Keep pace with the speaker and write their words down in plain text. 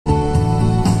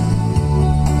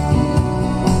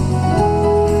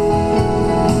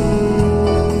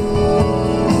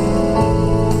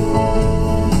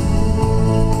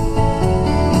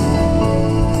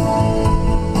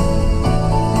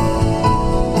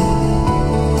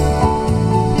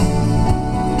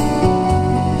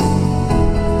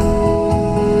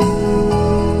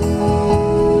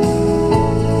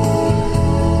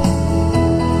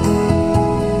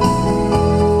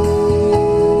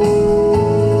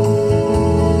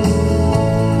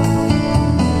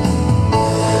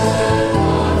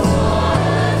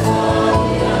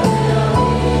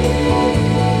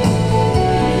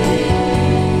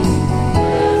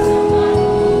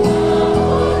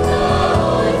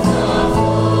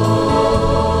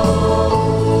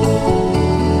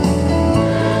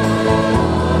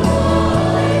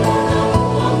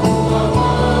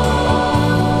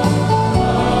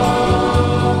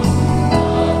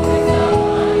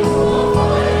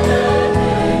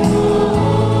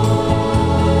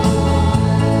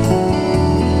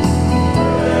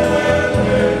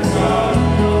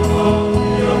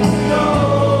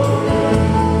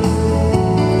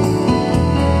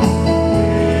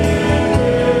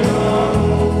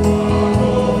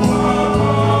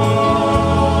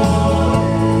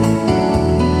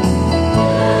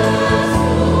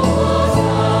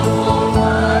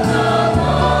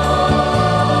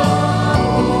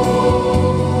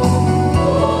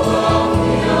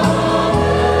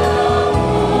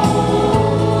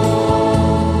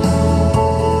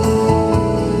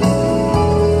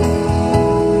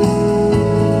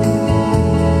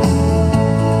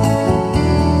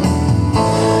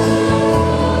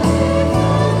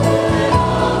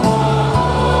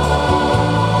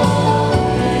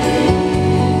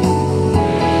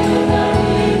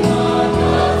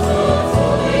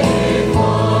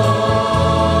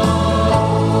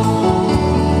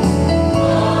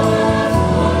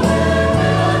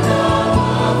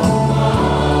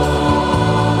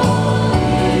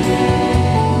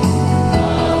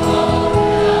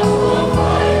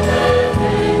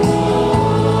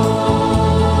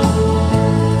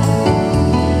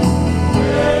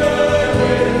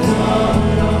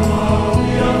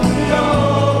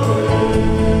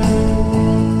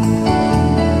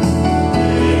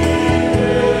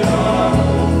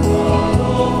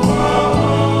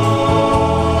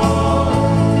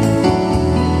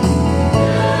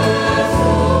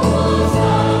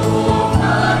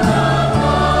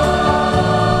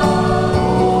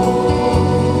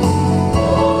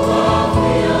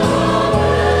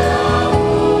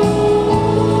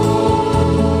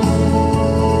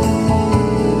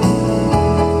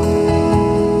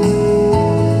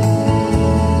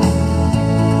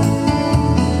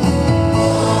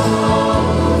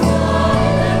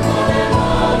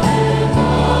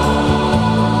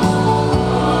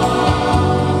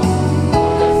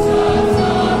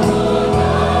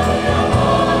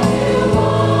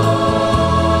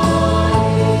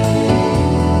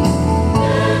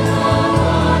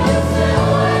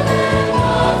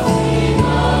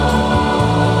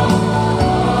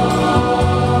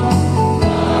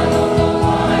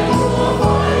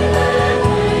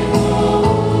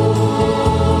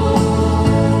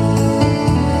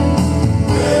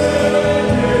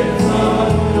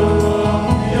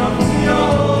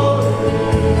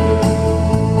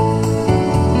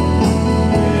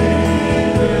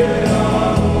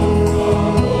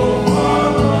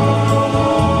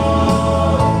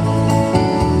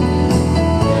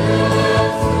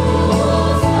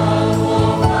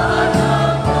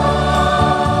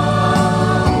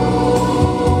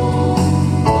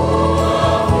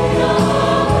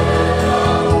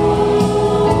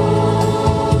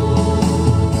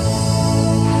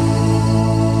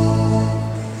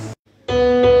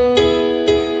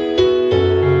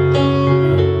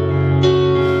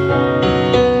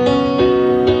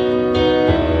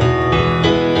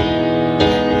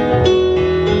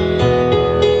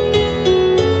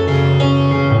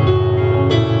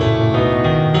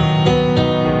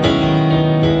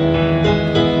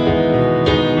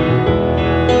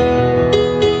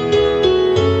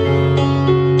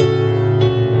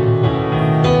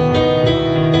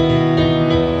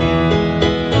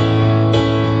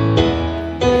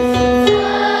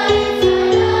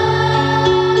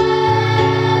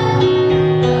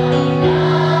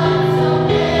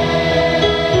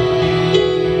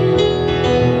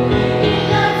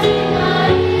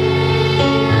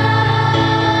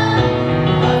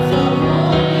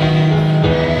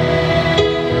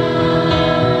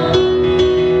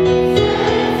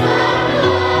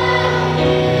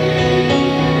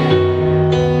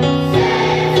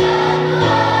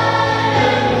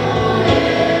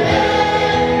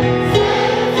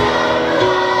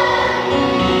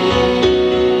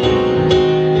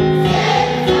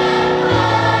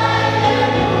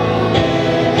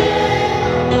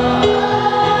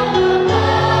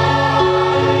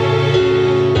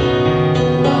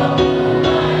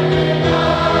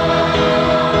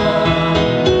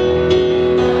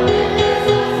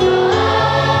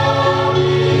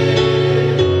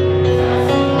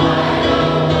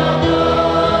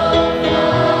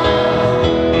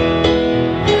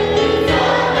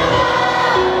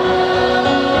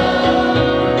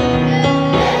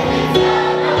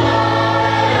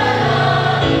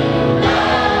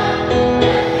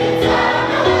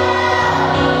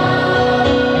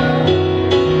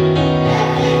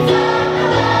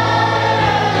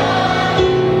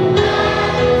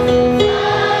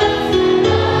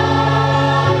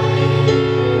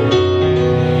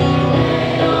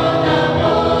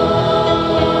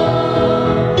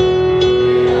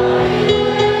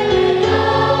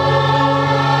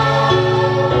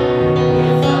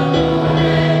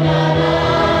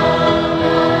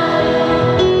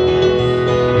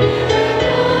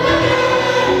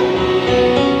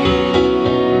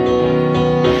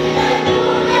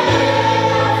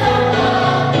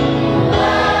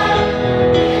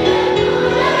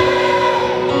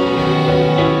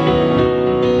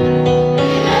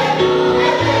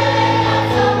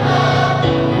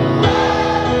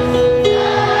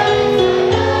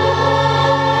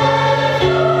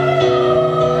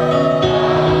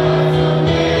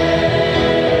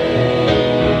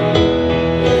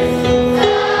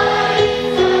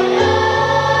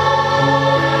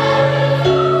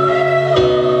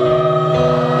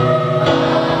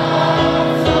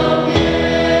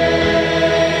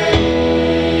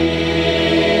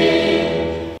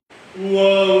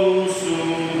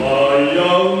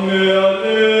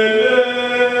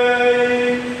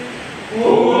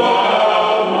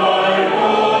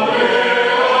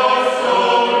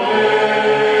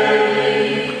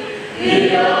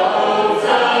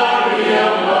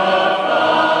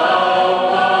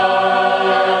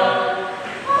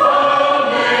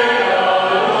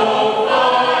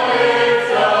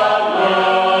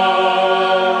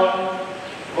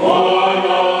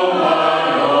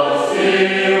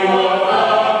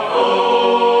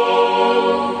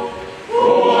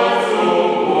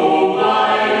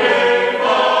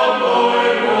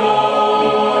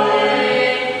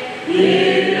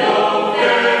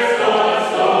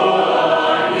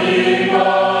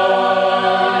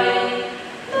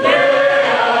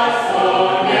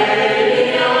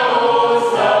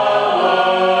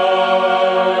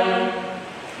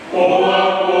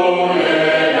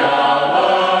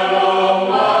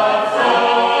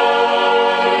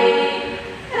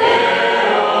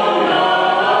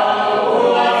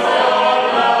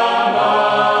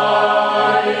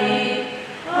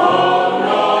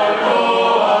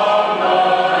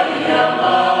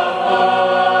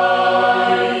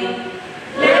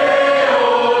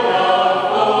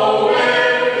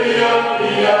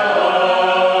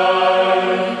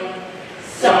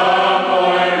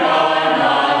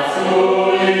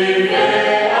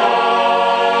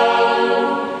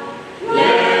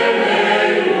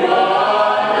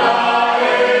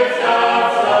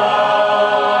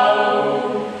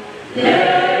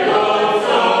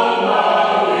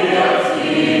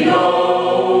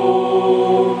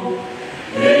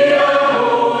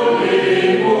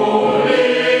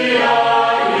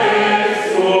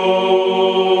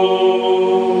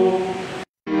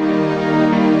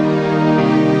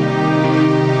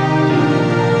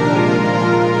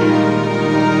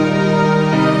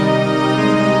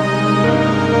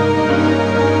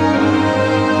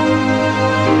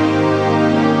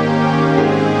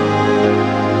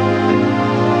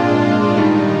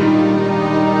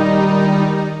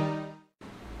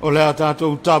O lea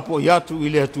tātou tapo i atu i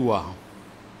lea tua.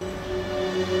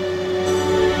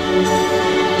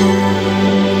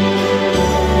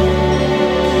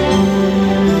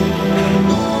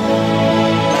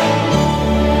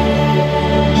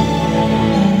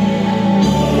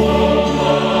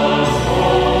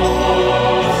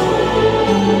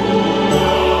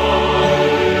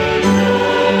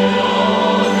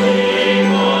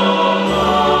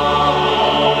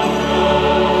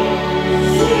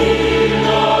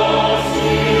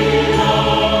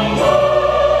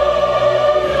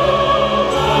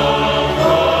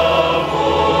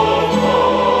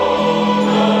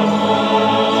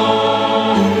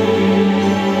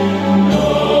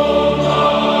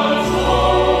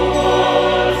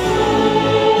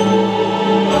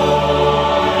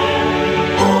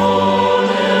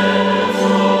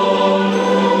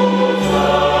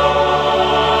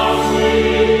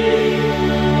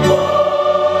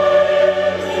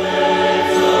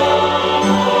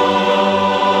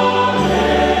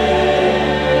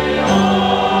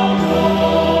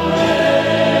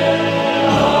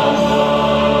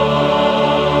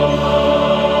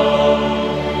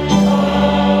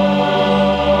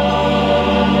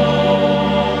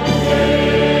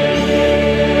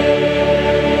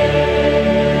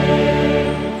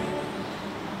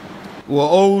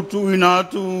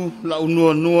 Atu la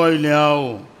unua nua i le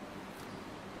ao.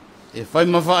 E whai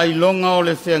mawha ai longa o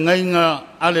le whengainga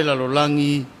ale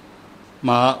lalolangi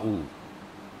ma au.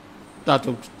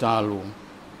 Tātou tutalo.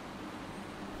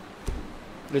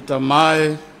 Le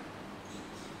tamae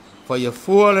whai a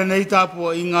fua le nei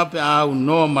tāpua inga pe au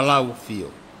noa malau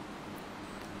fio.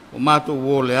 O mātou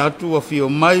wo le atu a fio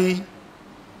mai.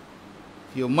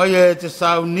 Fio mai e te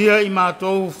saunia i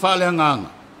mātou whale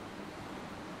hanganga.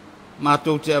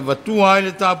 Mātou te avatua ai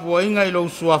le tāpua inga i lau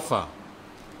suafa,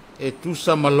 e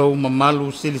tusa malau mamalu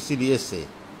silisili ese.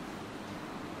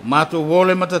 Mātou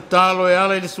wole matatalo e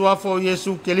ala i le suafa o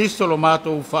Yesu Kelisto lo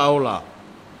mātou whaola.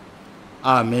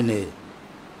 Amene.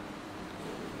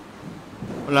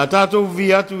 La tātou vi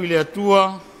atu i le atua,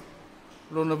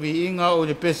 lona vi inga o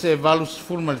le pese e valus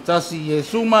fulmalitasi,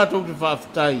 Yesu mātou te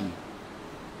whaafitai,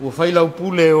 ua whailau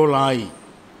pule o lai,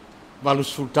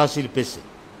 valus fultasi le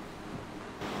pese.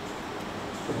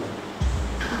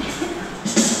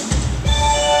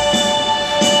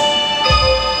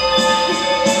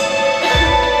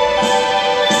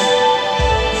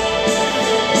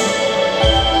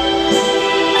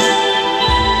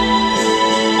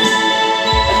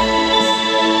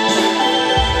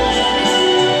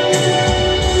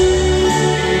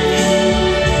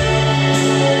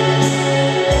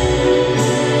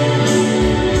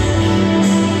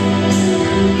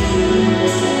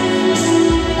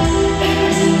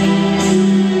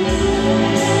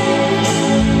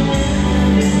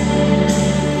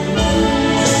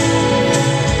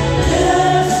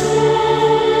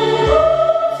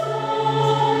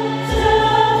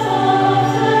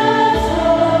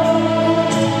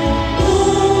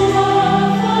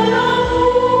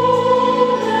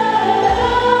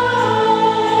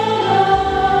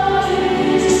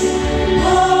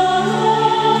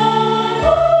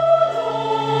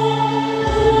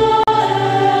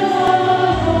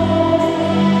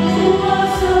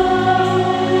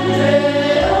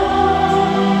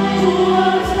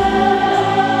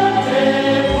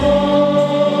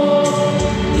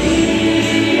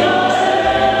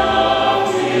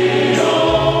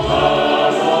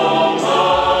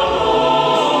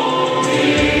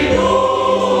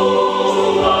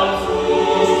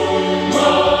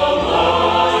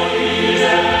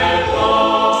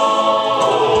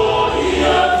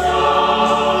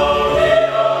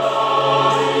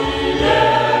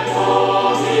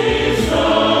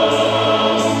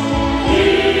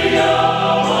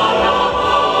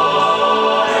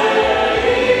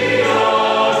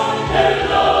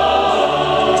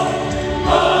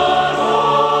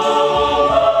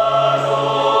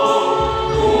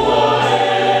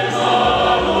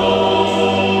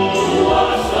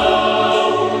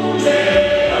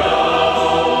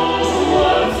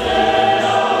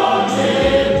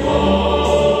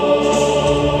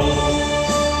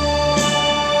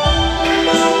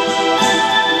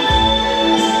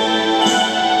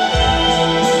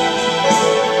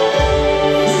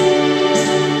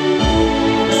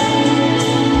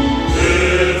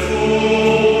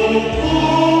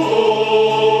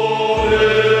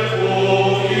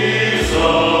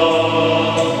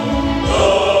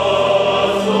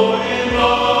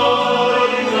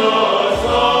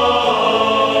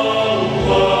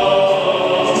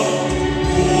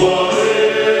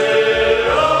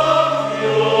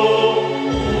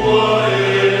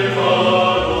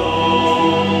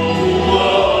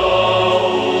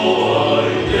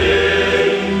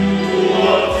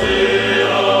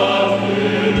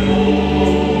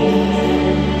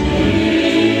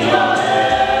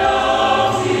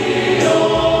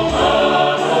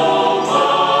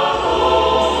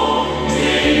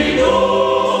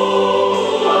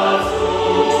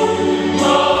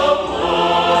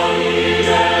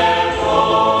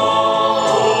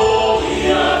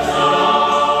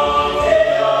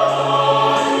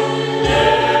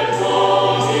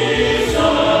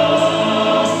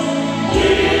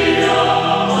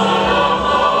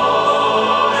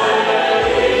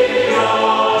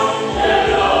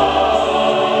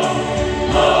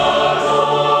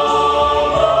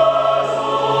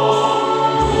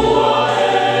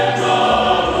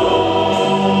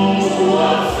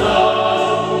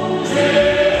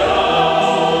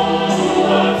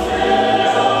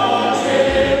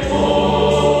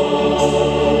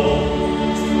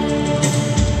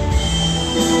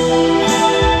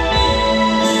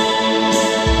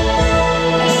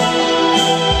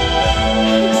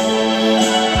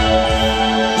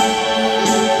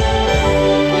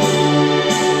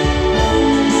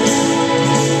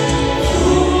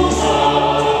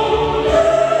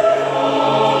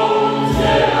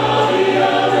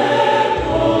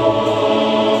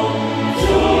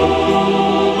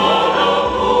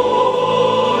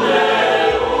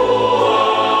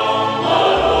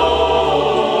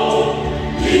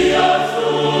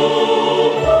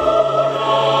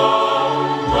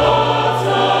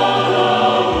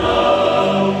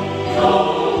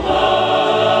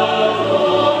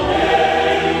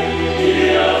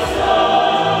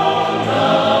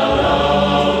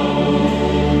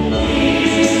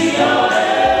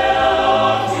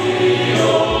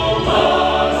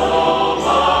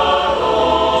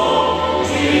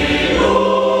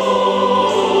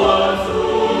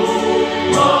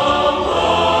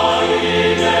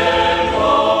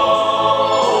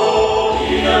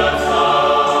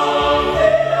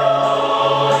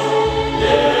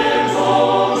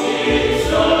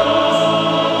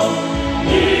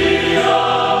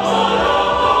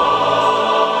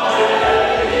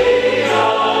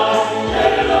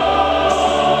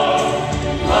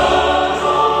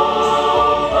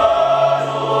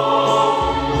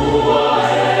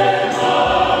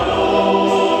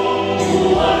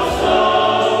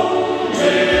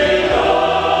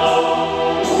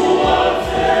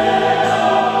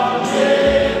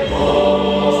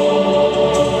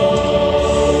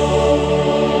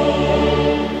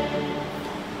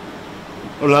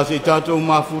 La se tātou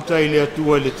mafuta i le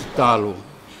atua i le tatalo.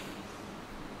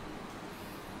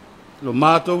 Lo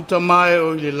mātou tamae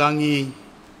o i le langi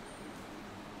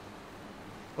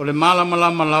o le malama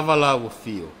lava la ua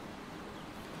fio.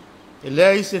 E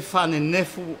lea i se whane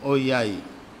nefu o iai.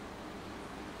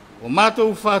 O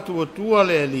mātou whātua tua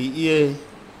le ali ie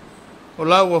o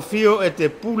la ua fio e te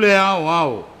pule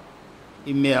ao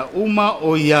i mea uma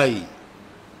o iai.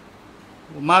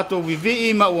 O mātou vivi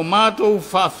ma o mātou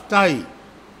whaftai.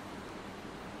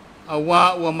 A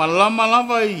wā ua malama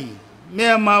lava i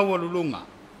mea maua lulunga.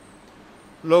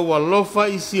 Lo wa lofa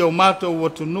i si o mātou wa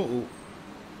tunuu.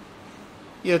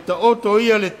 Ia ta oto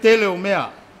ia le tele o mea.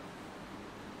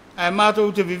 Ai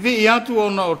mātou te vivi i atu o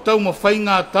na o tau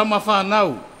mawhainga tama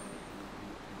whanau.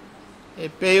 E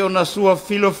pe o na sua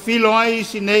filo ai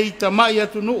si nei tamai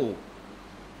atu nuu.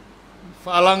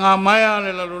 Whaalanga maia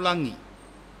le lalulangi.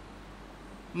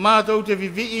 Mātou te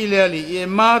vivi i le ali, e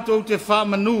mātou te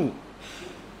whamanu.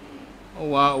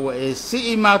 Ua e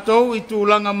si i mātou i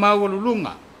tūlanga maua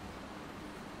lulunga.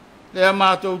 Lea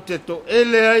mātou te to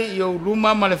ele ai i o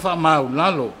luma ma le whamau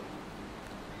lalo.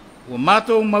 Ua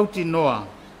mātou mauti noa.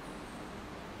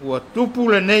 Ua tupu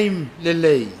le neim le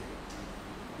lei.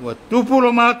 Ua tupu lo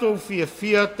mātou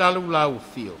fia talu lau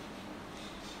fio.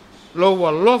 Lo ua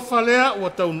lofa lea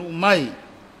ua taunu mai.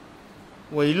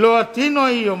 Ua iloa tino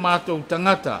i o mātou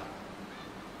tangata.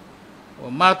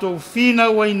 Ua mātou fina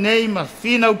ua i nei ma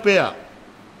fina upea.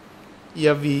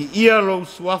 Ia vi ia lo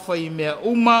suafa i mea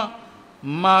uma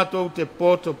mātou te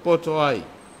poto ai.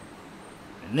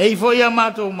 Nei fo ia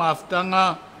mātou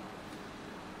maftanga.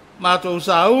 Mātou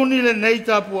sauni le nei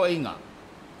tapua inga.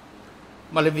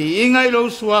 Ma le vi inga i lo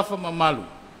suafa mamalu.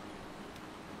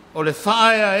 O le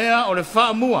whaea ea, o le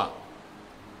wha mua.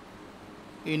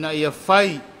 Ina ia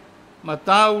whai. Ma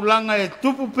tau langa e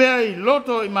tupu pea i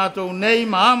loto i mātou nei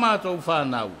ma a mātou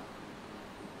whanau.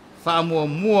 Wha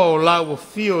mua o lau o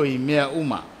fio i mea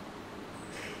uma.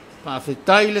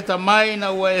 Pawhetai le tamai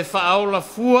na ua e whaola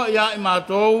fua ia i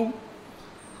mātou.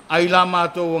 Ai la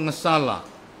mātou o ngasala.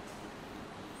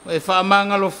 Ua e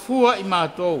whaamangalo fua i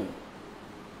mātou.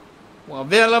 Ua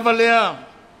vea lava lea.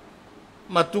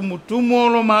 Ma tumu o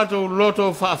lo mātou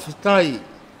loto whawhetai.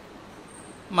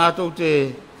 Mātou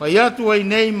te whaiatu ai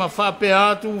nei ma whapea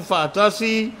atu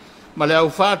whaatasi. Ma le au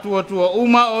whaatua tua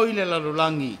uma o i le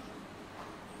lalulangi.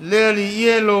 Lea li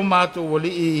ie lo mātou wali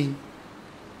i.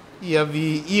 Ia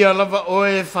vi ia lava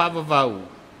oe whaavavau.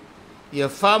 Ia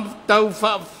whaatau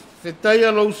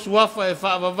whawhetaia lo suafa e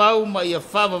whaavavau ma ia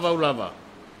whaavavau lava.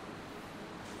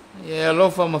 Ia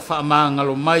lofa ma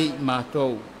whaamangalo mai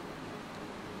mātou.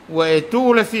 Ua e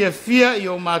tuu le fia i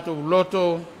o mātou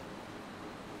loto.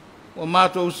 O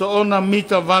mātou sa ona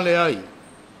mita vale ai.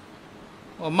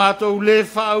 O mātou le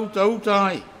whaauta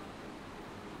ai.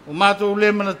 O mātou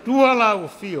le manatua la o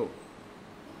fio.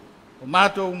 O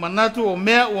mātou manatu o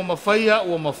mea o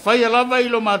mawhaia lava i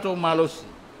lo mātou malosi.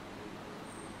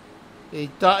 E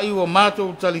tai o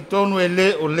mātou talitonu e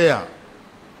le o lea.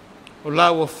 O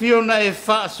la o fio na e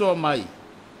wha soa mai.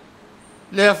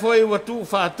 Lea foi watu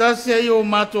whaatasia i o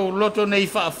mātou loto nei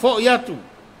wha fo i atu.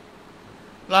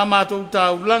 La mātou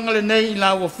tau langale nei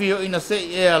la o fio ina se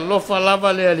e a lofa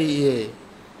lava lea li e.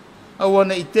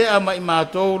 Awana i te ama i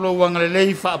mātou lo wangale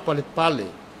lei wha pale.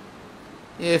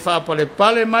 E wha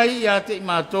pale mai i ate i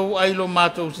mātou ailo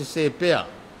mātou se pea.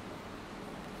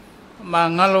 Mā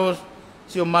ngalo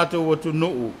si o mātou watu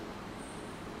nuu.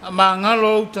 Mā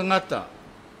ngalo au tangata.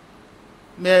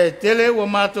 Mea e tele ua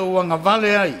mātou wanga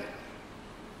vale ai.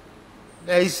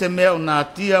 E se mea o nā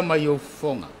tia mai o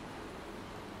fonga.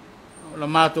 O la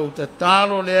mātou te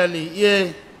talo lea li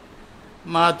ie.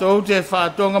 Mātou te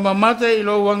whātonga mamate i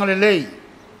lo wangale lei.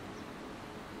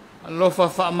 Alofa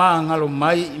wha ngalo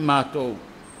mai i mātou.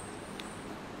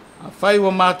 A whai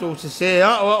wa mātou se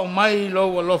awa o mai i lo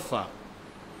alofa.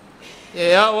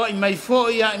 E awa i mai fo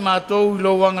ia i mātou i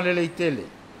lo wangale lei tele.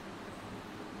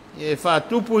 E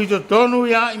whātupu i to tonu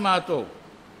ia i mātou.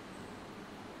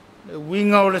 Le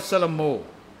winga o le salamo.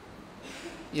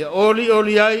 Ia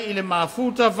oli ai i le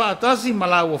mafuta whaatasi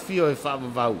malau o fio e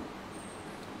whaavavau.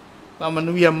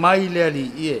 Pamanuia mai le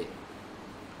ali ie.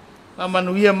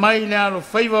 Pamanuia mai le alo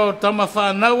whaiva o tama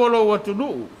whanau alo watu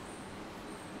nuu.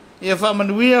 Ia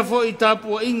whamanuia fo i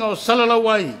tāpua inga o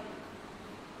salalawai.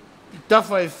 I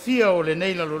tafa e fia o le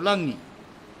neila lo langi.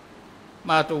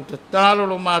 Mātou te tālo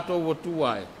lo mātou watu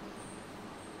ai.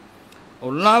 O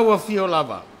laua fio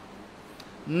lava.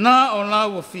 Nā o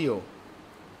laua fio.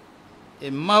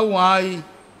 E mau ai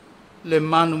le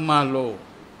manu malo.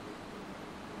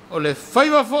 O le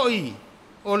whaiwa fo'i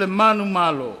o le manu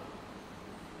malo.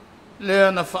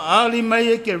 Lea na whaali mai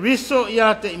e ke riso i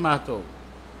ate i mātou.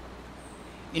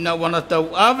 ina wana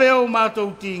tau ave o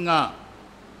mātou tinga.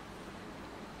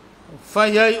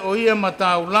 Whai ai o ia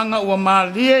matau langa ua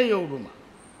mālia i uruma.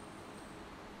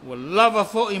 Ua lava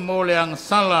fo i mole anga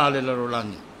sala le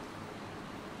larolangi.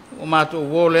 O mātou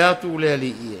wole atu le ali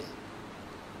ie.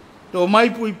 Tō mai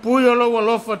pui pui o lau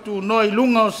alofa tu noi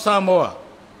lunga o Samoa.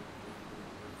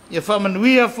 Ia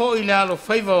whamanuia fo i le alo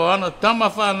whaiva o ana tama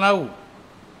whanau.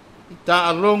 I tā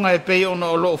alonga e pei ona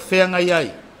o loo whenga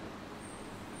iai.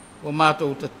 O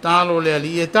mātou te talo le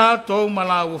ali e tātou ma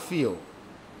la ua fio.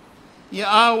 Ia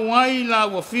au ai la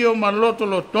ua fio ma loto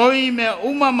lo toi mea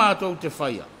uma mātou te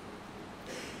whaia.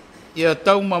 Ia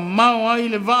tau ma mau ai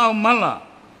le vāo mala.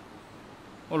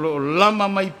 O lo lama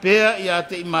mai pēa ia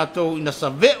te i mātou ina sa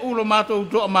veu lo mātou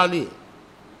toa mali.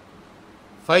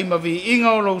 Whai ma vi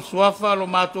inga o lo suafa lo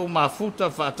mātou mafuta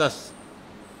whātasi.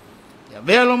 Ia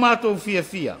vea lo mātou fia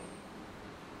fia.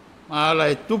 Maala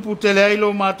e tupu tele ai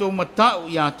lo mātou matau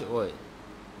ia te oe.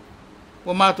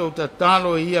 O mātou ta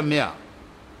talo ia mea.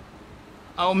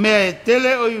 Au mea e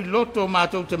tele o i loto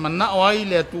mātou te manao ai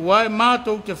le atua e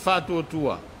mātou te whātua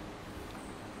tua.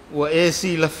 Ua e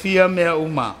si la fia mea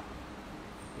uma.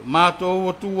 Mātou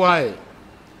o tuae.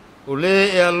 O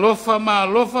le e alofa ma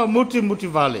alofa muti muti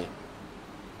vale.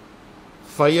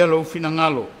 Whaia lo fina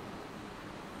ngalo.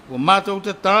 O mātou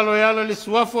te talo e ala le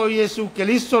suafo o Iesu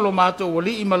Kelisto lo mātou o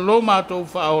li ima lo mātou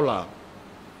whaola.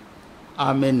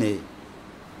 Amene.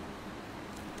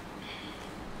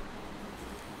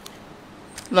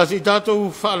 La si tātou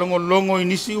whaalongolongo i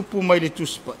nisi upu mai le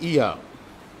tuspa ia.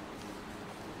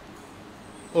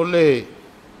 O le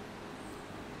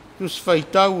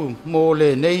tusfaitau mo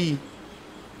le nei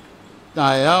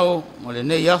Taeao, o le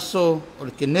nei aso, o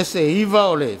le kenese iwa,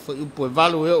 o le upu e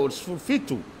valu e o le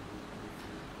sfulfitu.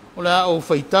 O le au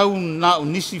faitau na o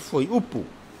nisi foi upu.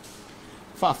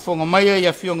 Whaafonga maia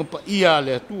ia fionga pa ia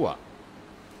le atua.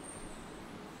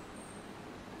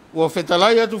 Ua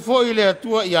whetalai atu foi le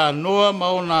atua ia noa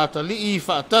maona atali i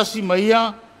whaatasi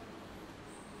maia.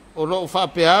 O loo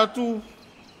whaape atu.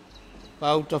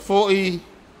 Pauta foi.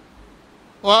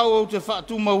 O au te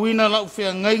whaatu mawina lau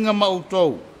whea ngainga ma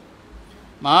outou.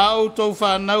 Ma outou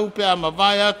whanau pe a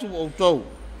mawai atu outou.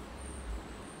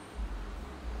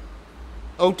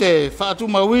 O te whaatu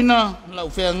mawina lau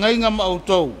whea ngainga ma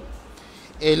outou.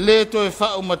 E le to e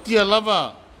whaau matia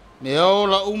lava me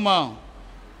ola uma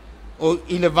o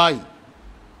ile vai.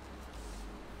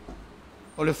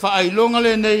 O le whaailonga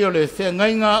le nei o le whea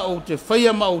ngainga o te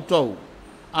whaia ma outou.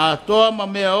 A toa ma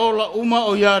mea ola uma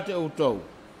o ia te outou.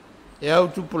 E au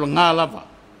tupula ngā lava.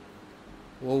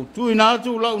 O tui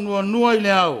nātu lau nua nua i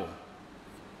le au.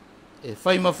 E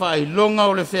whai ma whai longa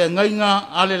o le whea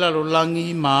ngainga ale lalo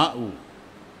langi ma au.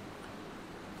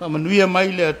 Whamanuia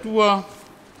mai le atua.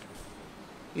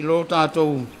 I lo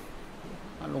tātou.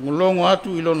 Alongolongo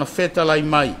atu i lo na wheta lai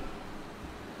mai.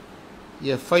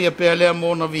 Ia whai a pēa lea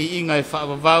mōna vi inga e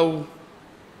whaavavau.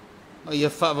 Ia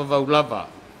whaavavau lava.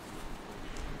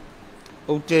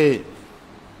 O te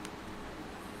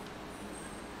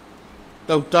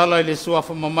tautala i le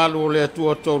suafa mamalu o le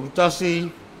atua tolu tasi.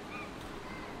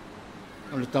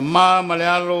 O le tamā ma le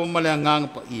alo ma le anganga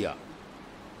pa ia.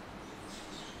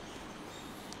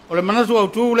 O le manatu au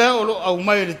tū lea o lo au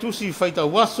mai le tusi whaita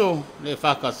waso le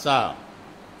whakasā.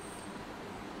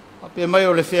 Ape mai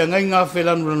o le whea ngainga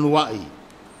whelanu lanuai.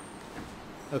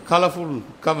 A colourful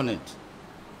covenant.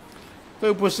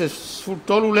 Peupo se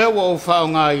futolu lea wa o whao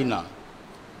ngā ina.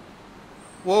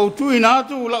 Wa o tui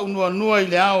nātu la unua nua i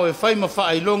le ao e whai ma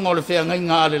whailonga o le whea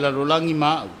ngainga ale la rolangi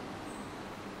māu.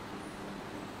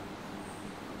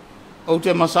 O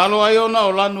te masalo ai ona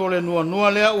o lanu o le nua nua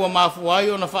lea ua mafu ai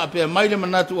ona whaapea mai le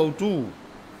manatu au tū.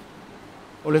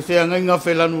 O le whea ngainga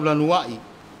whelanu lanuai.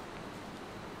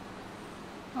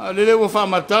 Lele ua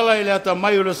whaamatala i le ata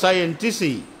mai o le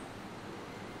scientisi.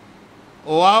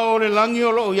 O ao o le langi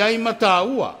o lo iai mata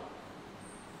ua.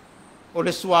 O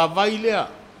le suavai lea.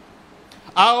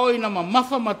 Ao ina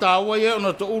mamafa mata ua ia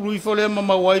ona to uru ifo lea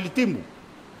mamawai le timu.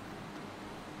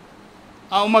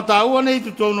 Ao mata ua nei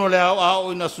tu tono lea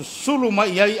ao ina susulu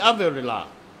mai iai ave o le la.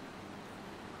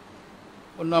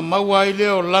 Ona mawai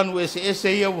lea o lanu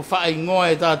ese ia wa wha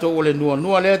ingoa e tātou o le nua.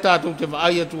 Nua lea tātou te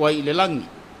waai atu ai i le langi.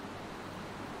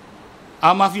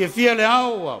 A mawhia le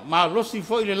ao ma losi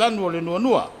fo i le lanu o le nua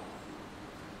nua.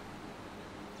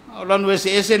 O lanu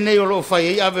ese nei o lo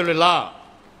whai iai ave o le la.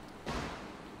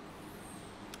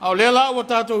 Au le la o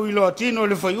tātou i loa tino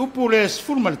le whai upu le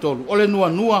sfurma le tolu. O le nua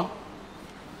nua.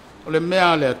 O le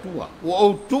mea le atua. O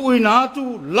au tui na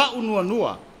atu lau nua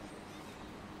nua.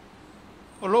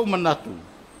 O lo manatu.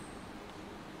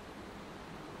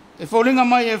 E whaulinga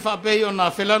mai e whapei o nā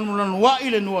whelanu lanua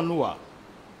i le nua nua.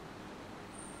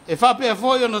 e whapea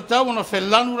foi ona tau na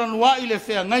whelanu ranua i le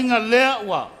whea ngainga lea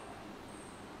ua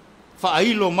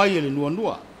whaailo mai e le nua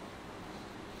nua.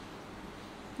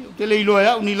 Te le ilo e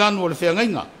au ni lanu o le whea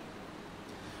ngainga.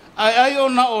 Ai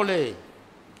ona o le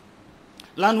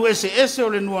lanu ese o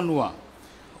le nua nua.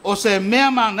 O se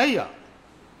mea manaia.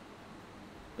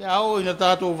 Pe ao ina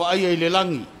tātou vaia i le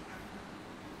langi.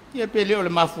 Ia pe leo le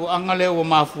mafu anga leo o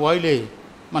mafu ai le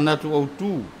manatu au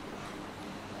tū.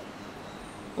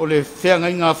 O le whea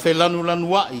ngainga whelanu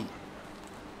lanu ai.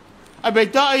 Ai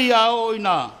beitai ao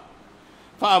ina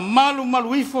wha malu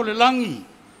malu ifo le langi.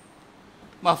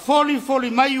 Ma foli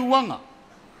mai uanga.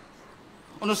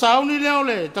 Ono sauni leo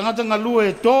le tangata ngalua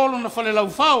e tolo na whale lau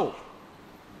whao.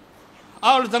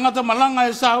 Ao le tangata malanga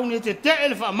e sauni e te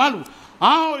le wha malu.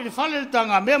 Ao i le whale le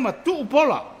tanga mea ma tuu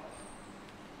pola.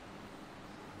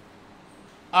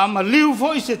 A ma liu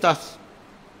fo i se tasi.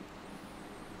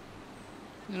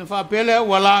 Ina wha pele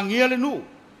ua langia le nu.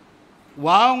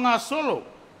 Wao ngā solo.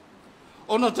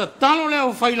 Ono ta talo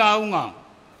leo whaila aunga.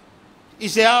 I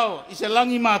se ao, i se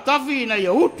langi mātafi na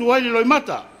ia utu ai le loi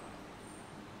mata.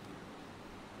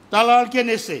 Tala al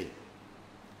kene se.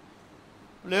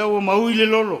 Leo o maui le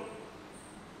lolo.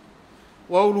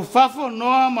 Wa ulu fafo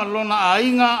noa ma lona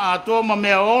ainga a toa ma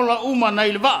mea ola uma na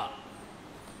ile vaa.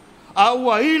 A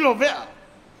ua hilo vea.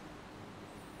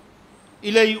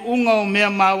 Ile i unga o mea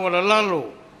maua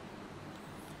lalo.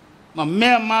 Ma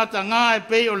mea mata ngā e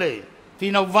pei ole.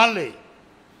 Finau vale.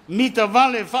 Mita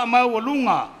vale wha maua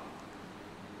lunga.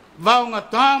 Vau ngā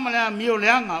tāma lea mio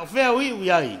leanga. O whea ui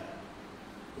ui ai.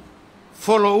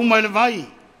 Folo uma ile vai.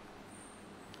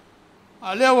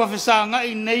 A lea wa whesa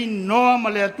ngai nei noa ma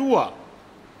lea tua.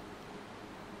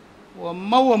 Wa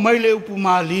maua mai le upu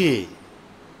maalie.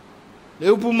 Le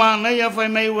upu maa nei a whai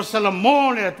mai wa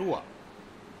salamo lea tua.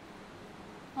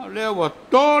 A lea wa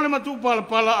tole matu pala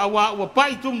pala a wa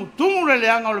pai tumu le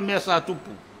leanga o le mea sa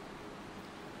tupu.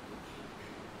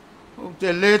 O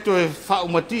te leto e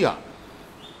whaumatia.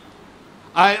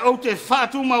 Ai o te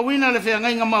whātu mawina le whea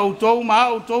ngainga ma utou,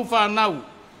 ma utou whanau.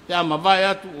 Te ama vai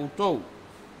atu utou.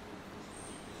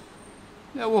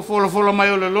 Lea wa fola mai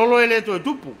o le lolo e leto e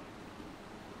tupu.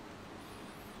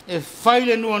 E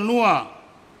whaile nua nua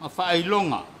a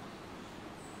whailonga.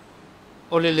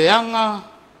 O le leanga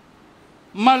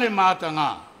male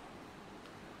mātanga.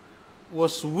 Ua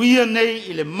suia nei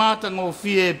i le mātanga o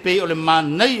fie pei o le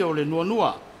mānei o le nua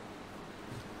nua.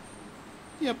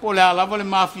 Ia po le alawa le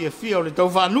mafia fia o le tau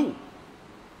whanu.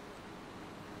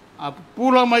 A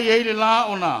pula mai eile la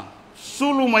ona.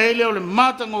 Sulu mai eile o le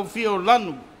mātanga o fia o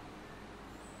lanu.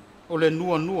 O le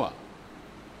nua nua.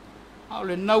 A o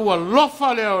le naua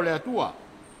lofa le o le atua.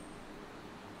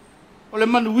 O le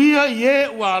manuia i e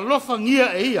ua lofa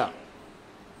ngia e ia.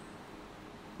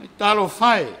 Me talo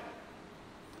whae.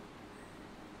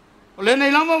 O le nei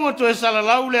lama moto e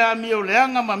salalau le ami o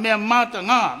leanga ma mea mata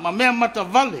ngā, ma mea mata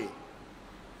vale.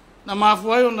 Na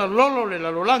mafuai o na lolo le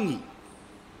lalolangi.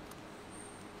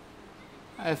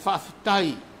 E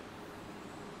whawhetai.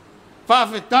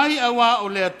 Whawhetai awa o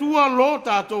le atua lo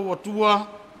tātou atua.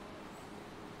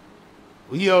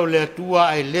 O ia o le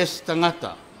atua ai les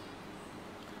tangata.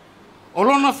 O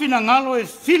lona fina ngalo e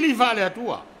fili va le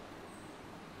atua.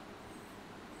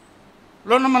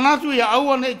 Lona manatu ia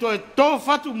aua nei to e tō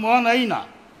fatu moana ina.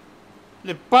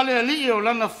 Le pale ali o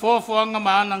lana fōfoanga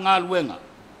maana ngā luenga.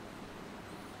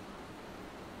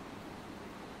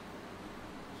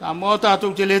 Sa mo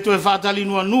tātou te leto e whaatali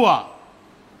nua nua.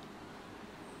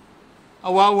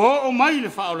 Awa o mai le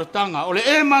wha o le tanga. O le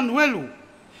Emanuelu.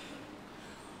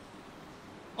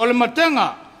 O le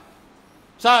matenga.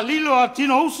 Sa lilo a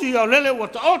tino usi au lele ua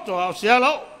taoto au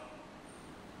sealau.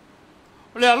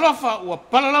 O le alofa ua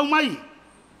palalau mai.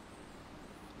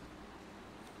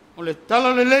 O le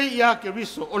tala lele ia ke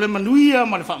riso. O le manuia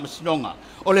ma le whaamasinonga.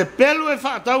 O le pelu e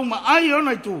whaatau ma ai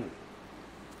ona i tū.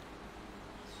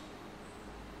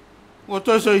 O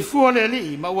toi so i fua le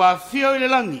li, ma ua fio i le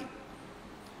langi.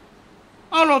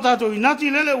 Alo tato i nati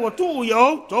lele ua tuu i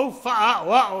au, tau faa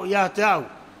o ia Taeao.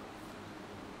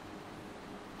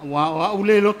 Wa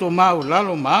ule loto mau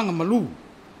lalo maanga malu.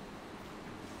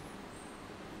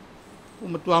 O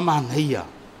matua maana ia.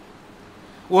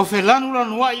 Ua whelanu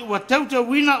lanu wai, ua tauta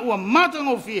wina, ua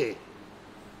matango fie.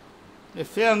 Le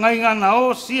whea ngainga na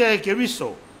o sia e ke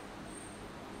riso.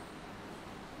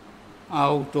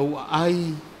 Au tau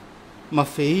ai. Ma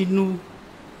feinu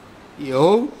i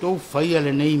o tau whaia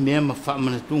le nei mea ma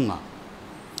whaamanatunga.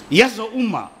 Iaso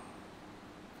uma.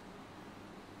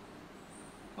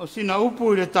 O sina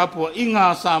upu i le tapua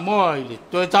inga Samoa i le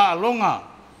toe taa longa.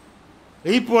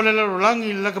 E ipu le larolangi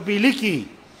i le lakapiliki.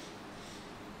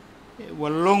 E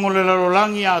walongo le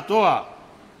larolangi a toa.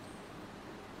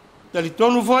 Tali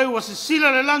tonu foi wa se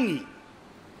sila le langi.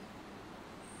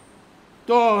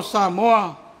 To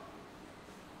Samoa.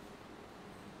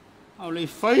 Au le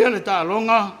whaia le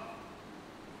tālonga.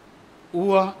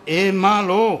 Ua e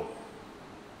malo.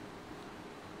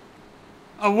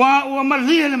 A wā ua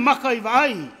malia le maka i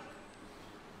vai.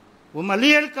 Ua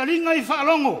malia le karinga i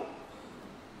whaalongo.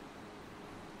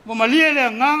 Ua malia le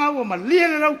anganga, ua malia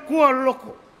le rau kua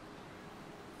loko.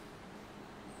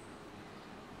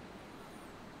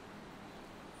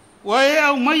 Ua e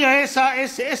au maia e sa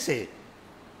ese.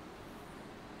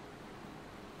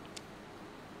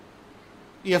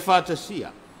 Ia whātasia.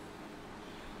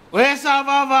 Ua e sa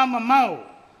wāwā mamau.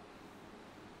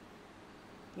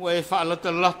 Ua e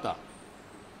whaalata.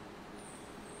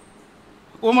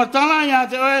 O matala ia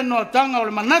te oe no tanga o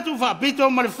le manatu whaapito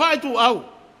ma le whaetu au.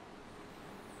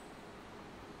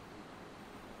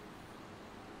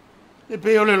 E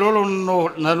pe o le lolo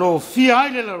na lo fia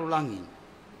ai le larolangi.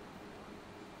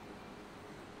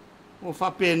 O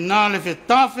whape nā le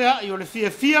whetawhea i o le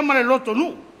fia ma le loto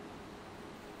nu.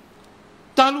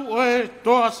 Talu oe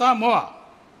toa Samoa.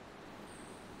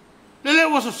 Le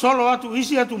waso solo atu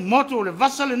isi atu moto o le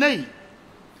vasale nei.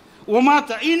 O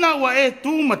mata ina ua e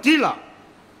tu matila.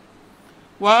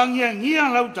 Wa ngia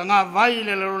lau tanga vai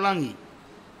le larolangi.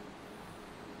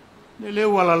 Le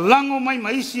wala lango mai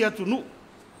maisi atu nu.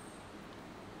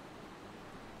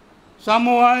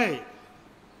 Samoa e.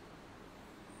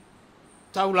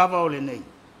 Tau lava o le nei.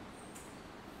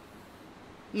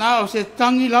 Na o se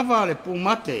tangi lava le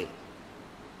pumate.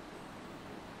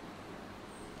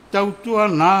 Tau tua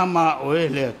nā ma o e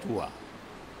le atua.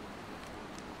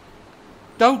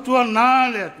 Tau tua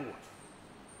nā le atua.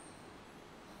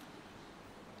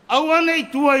 Awane i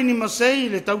tua ini masei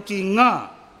le tauti ngā,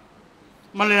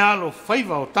 ma le alo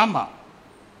whaiva o tama.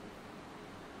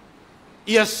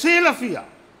 Ia sela fia.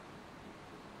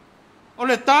 O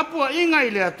le tapua inga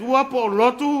i le atua po o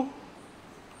lotu,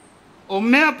 o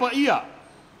mea pa ia.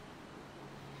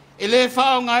 E le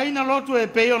whao ngā ina lotu e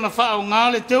peo na whao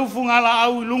ngā le teufu ngā la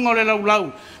au i lunga o le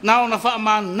laulau. Nā o na wha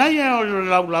maa nei o le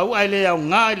laulau, ai le au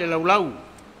ngā i le laulau.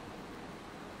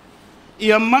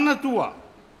 Ia mana tua.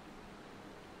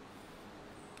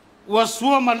 Ua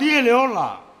sua malie le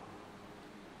ola.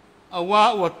 A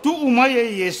wā ua tuu mai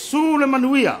e Yesu le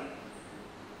manuia.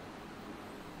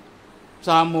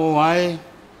 Samoa e.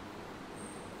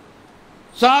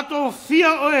 Sato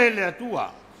fia oe le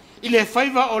atua. I le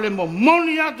whaiva o le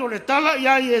momoni ato le tala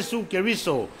ia Yesu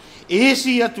Keriso. E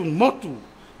isi atu motu.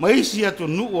 Ma isi atu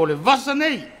nuu o le vasa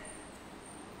nei.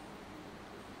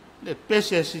 Le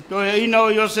pese si toia ina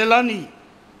o Yoselani.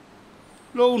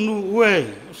 Lo unu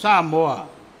ue Samoa.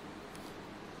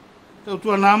 Tau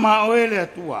tua nama oe le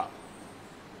atua.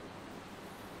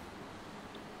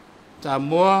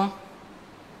 Samoa.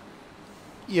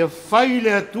 Ia whai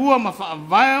le atua ma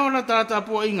whaavai o na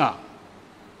tātapua inga.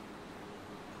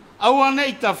 Awane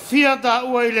i ta fia ta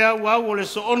ua i le au o le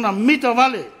soona mita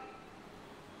vale.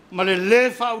 Ma le le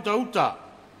whauta uta.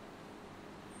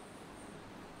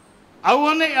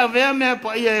 Awane i avea mea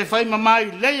pa ia e whai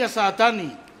mamai leia satani.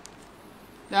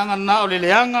 Leanga na o le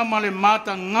leanga ma le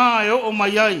mata ngā e o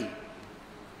mai ai.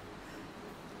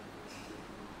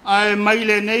 Ai mai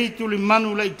le nei tuli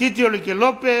manu la i titi o le ke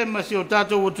lope ma si o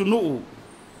tātou o tunuu.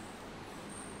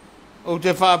 O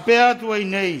te whaapea tu ai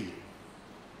nei.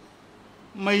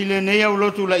 Mai le nei au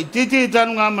lotu la i titi i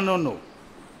tanu ngā manono.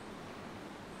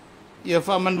 Ia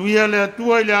whamanuia le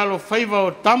atua i le alo whaiva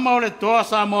o tama o le toa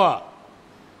Samoa.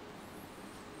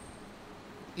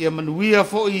 Ia manuia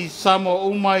fo i Samoa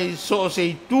umai so o se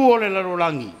i tu o le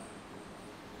larolangi.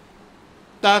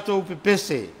 Tātou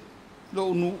pepese lo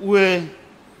unu ue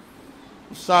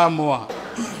Samoa.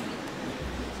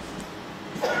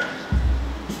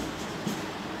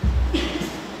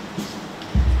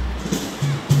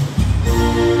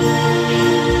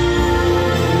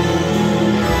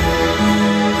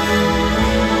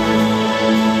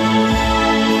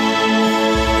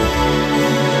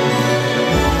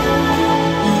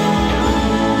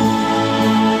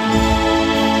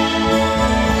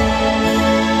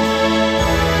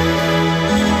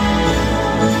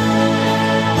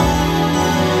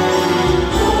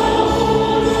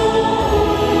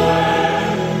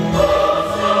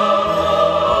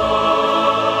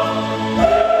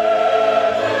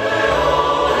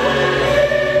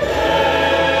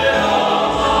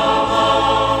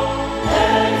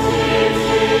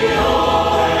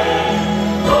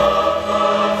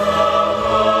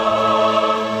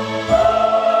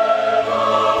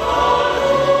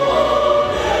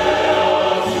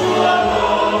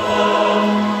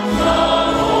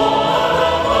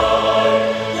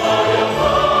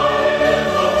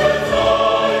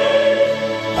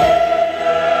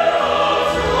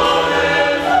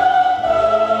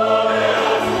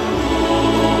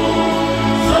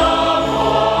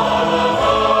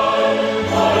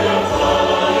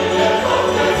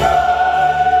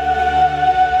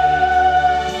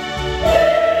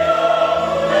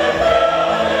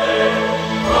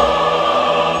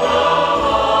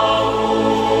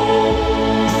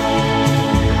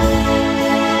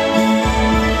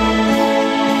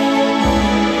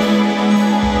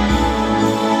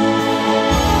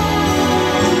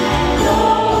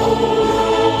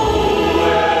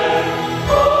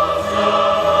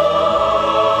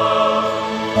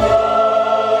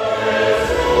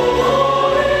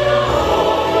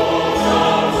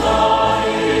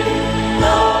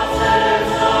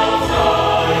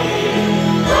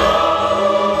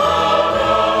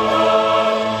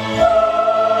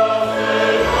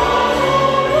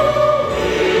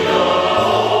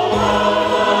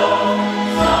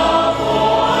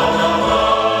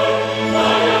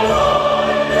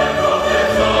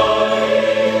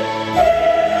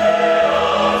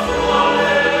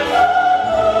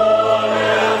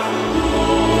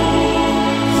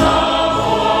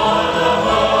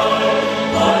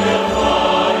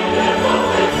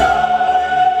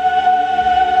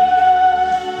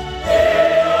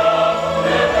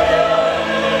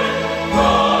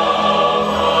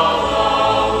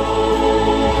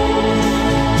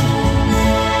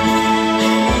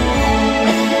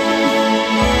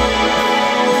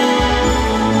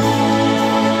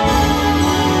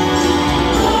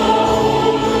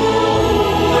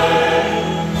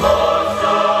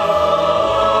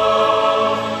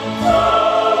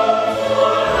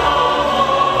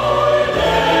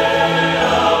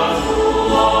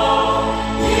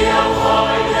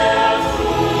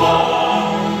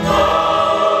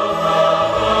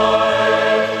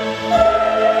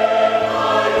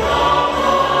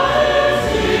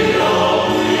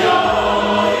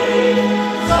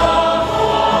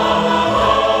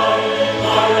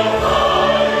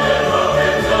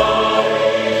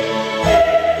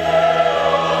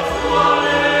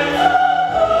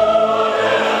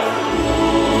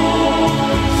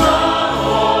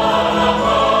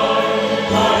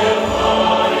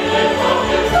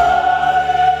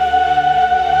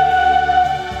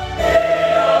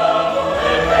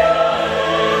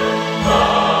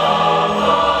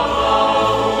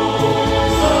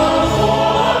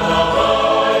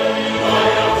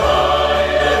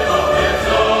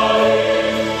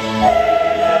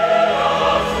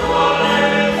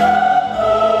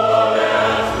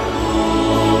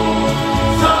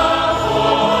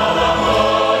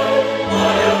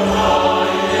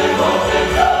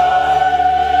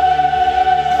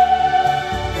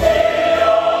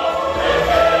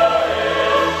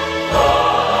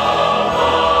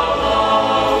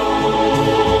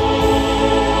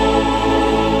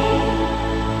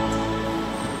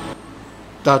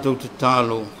 tātou te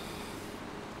tālo.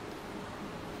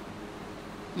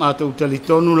 Mātou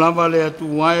talitonu lava le atu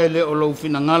wae le o lou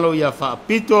finangalo ia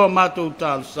whaapito a mātou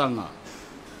tālsanga.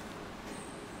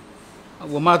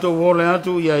 Wa mātou wole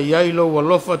atu ia iailo wa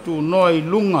lofa tu noa I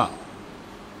lunga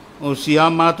o si a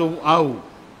mātou au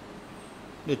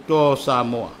le toa o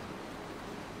Samoa.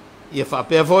 Ia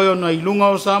whaapea foio na I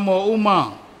lunga o Samoa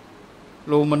uma,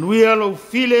 lo manuia lo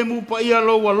file mu pa ia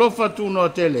lo wa lofa tu noa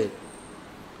tele.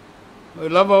 O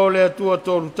lava o le atua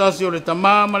tōru tasi o le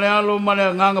tamā ma le alo ma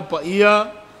le nganga pa ia,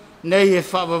 nei e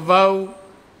whaavavau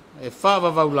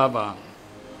lava.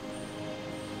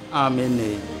 Amen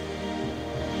nei.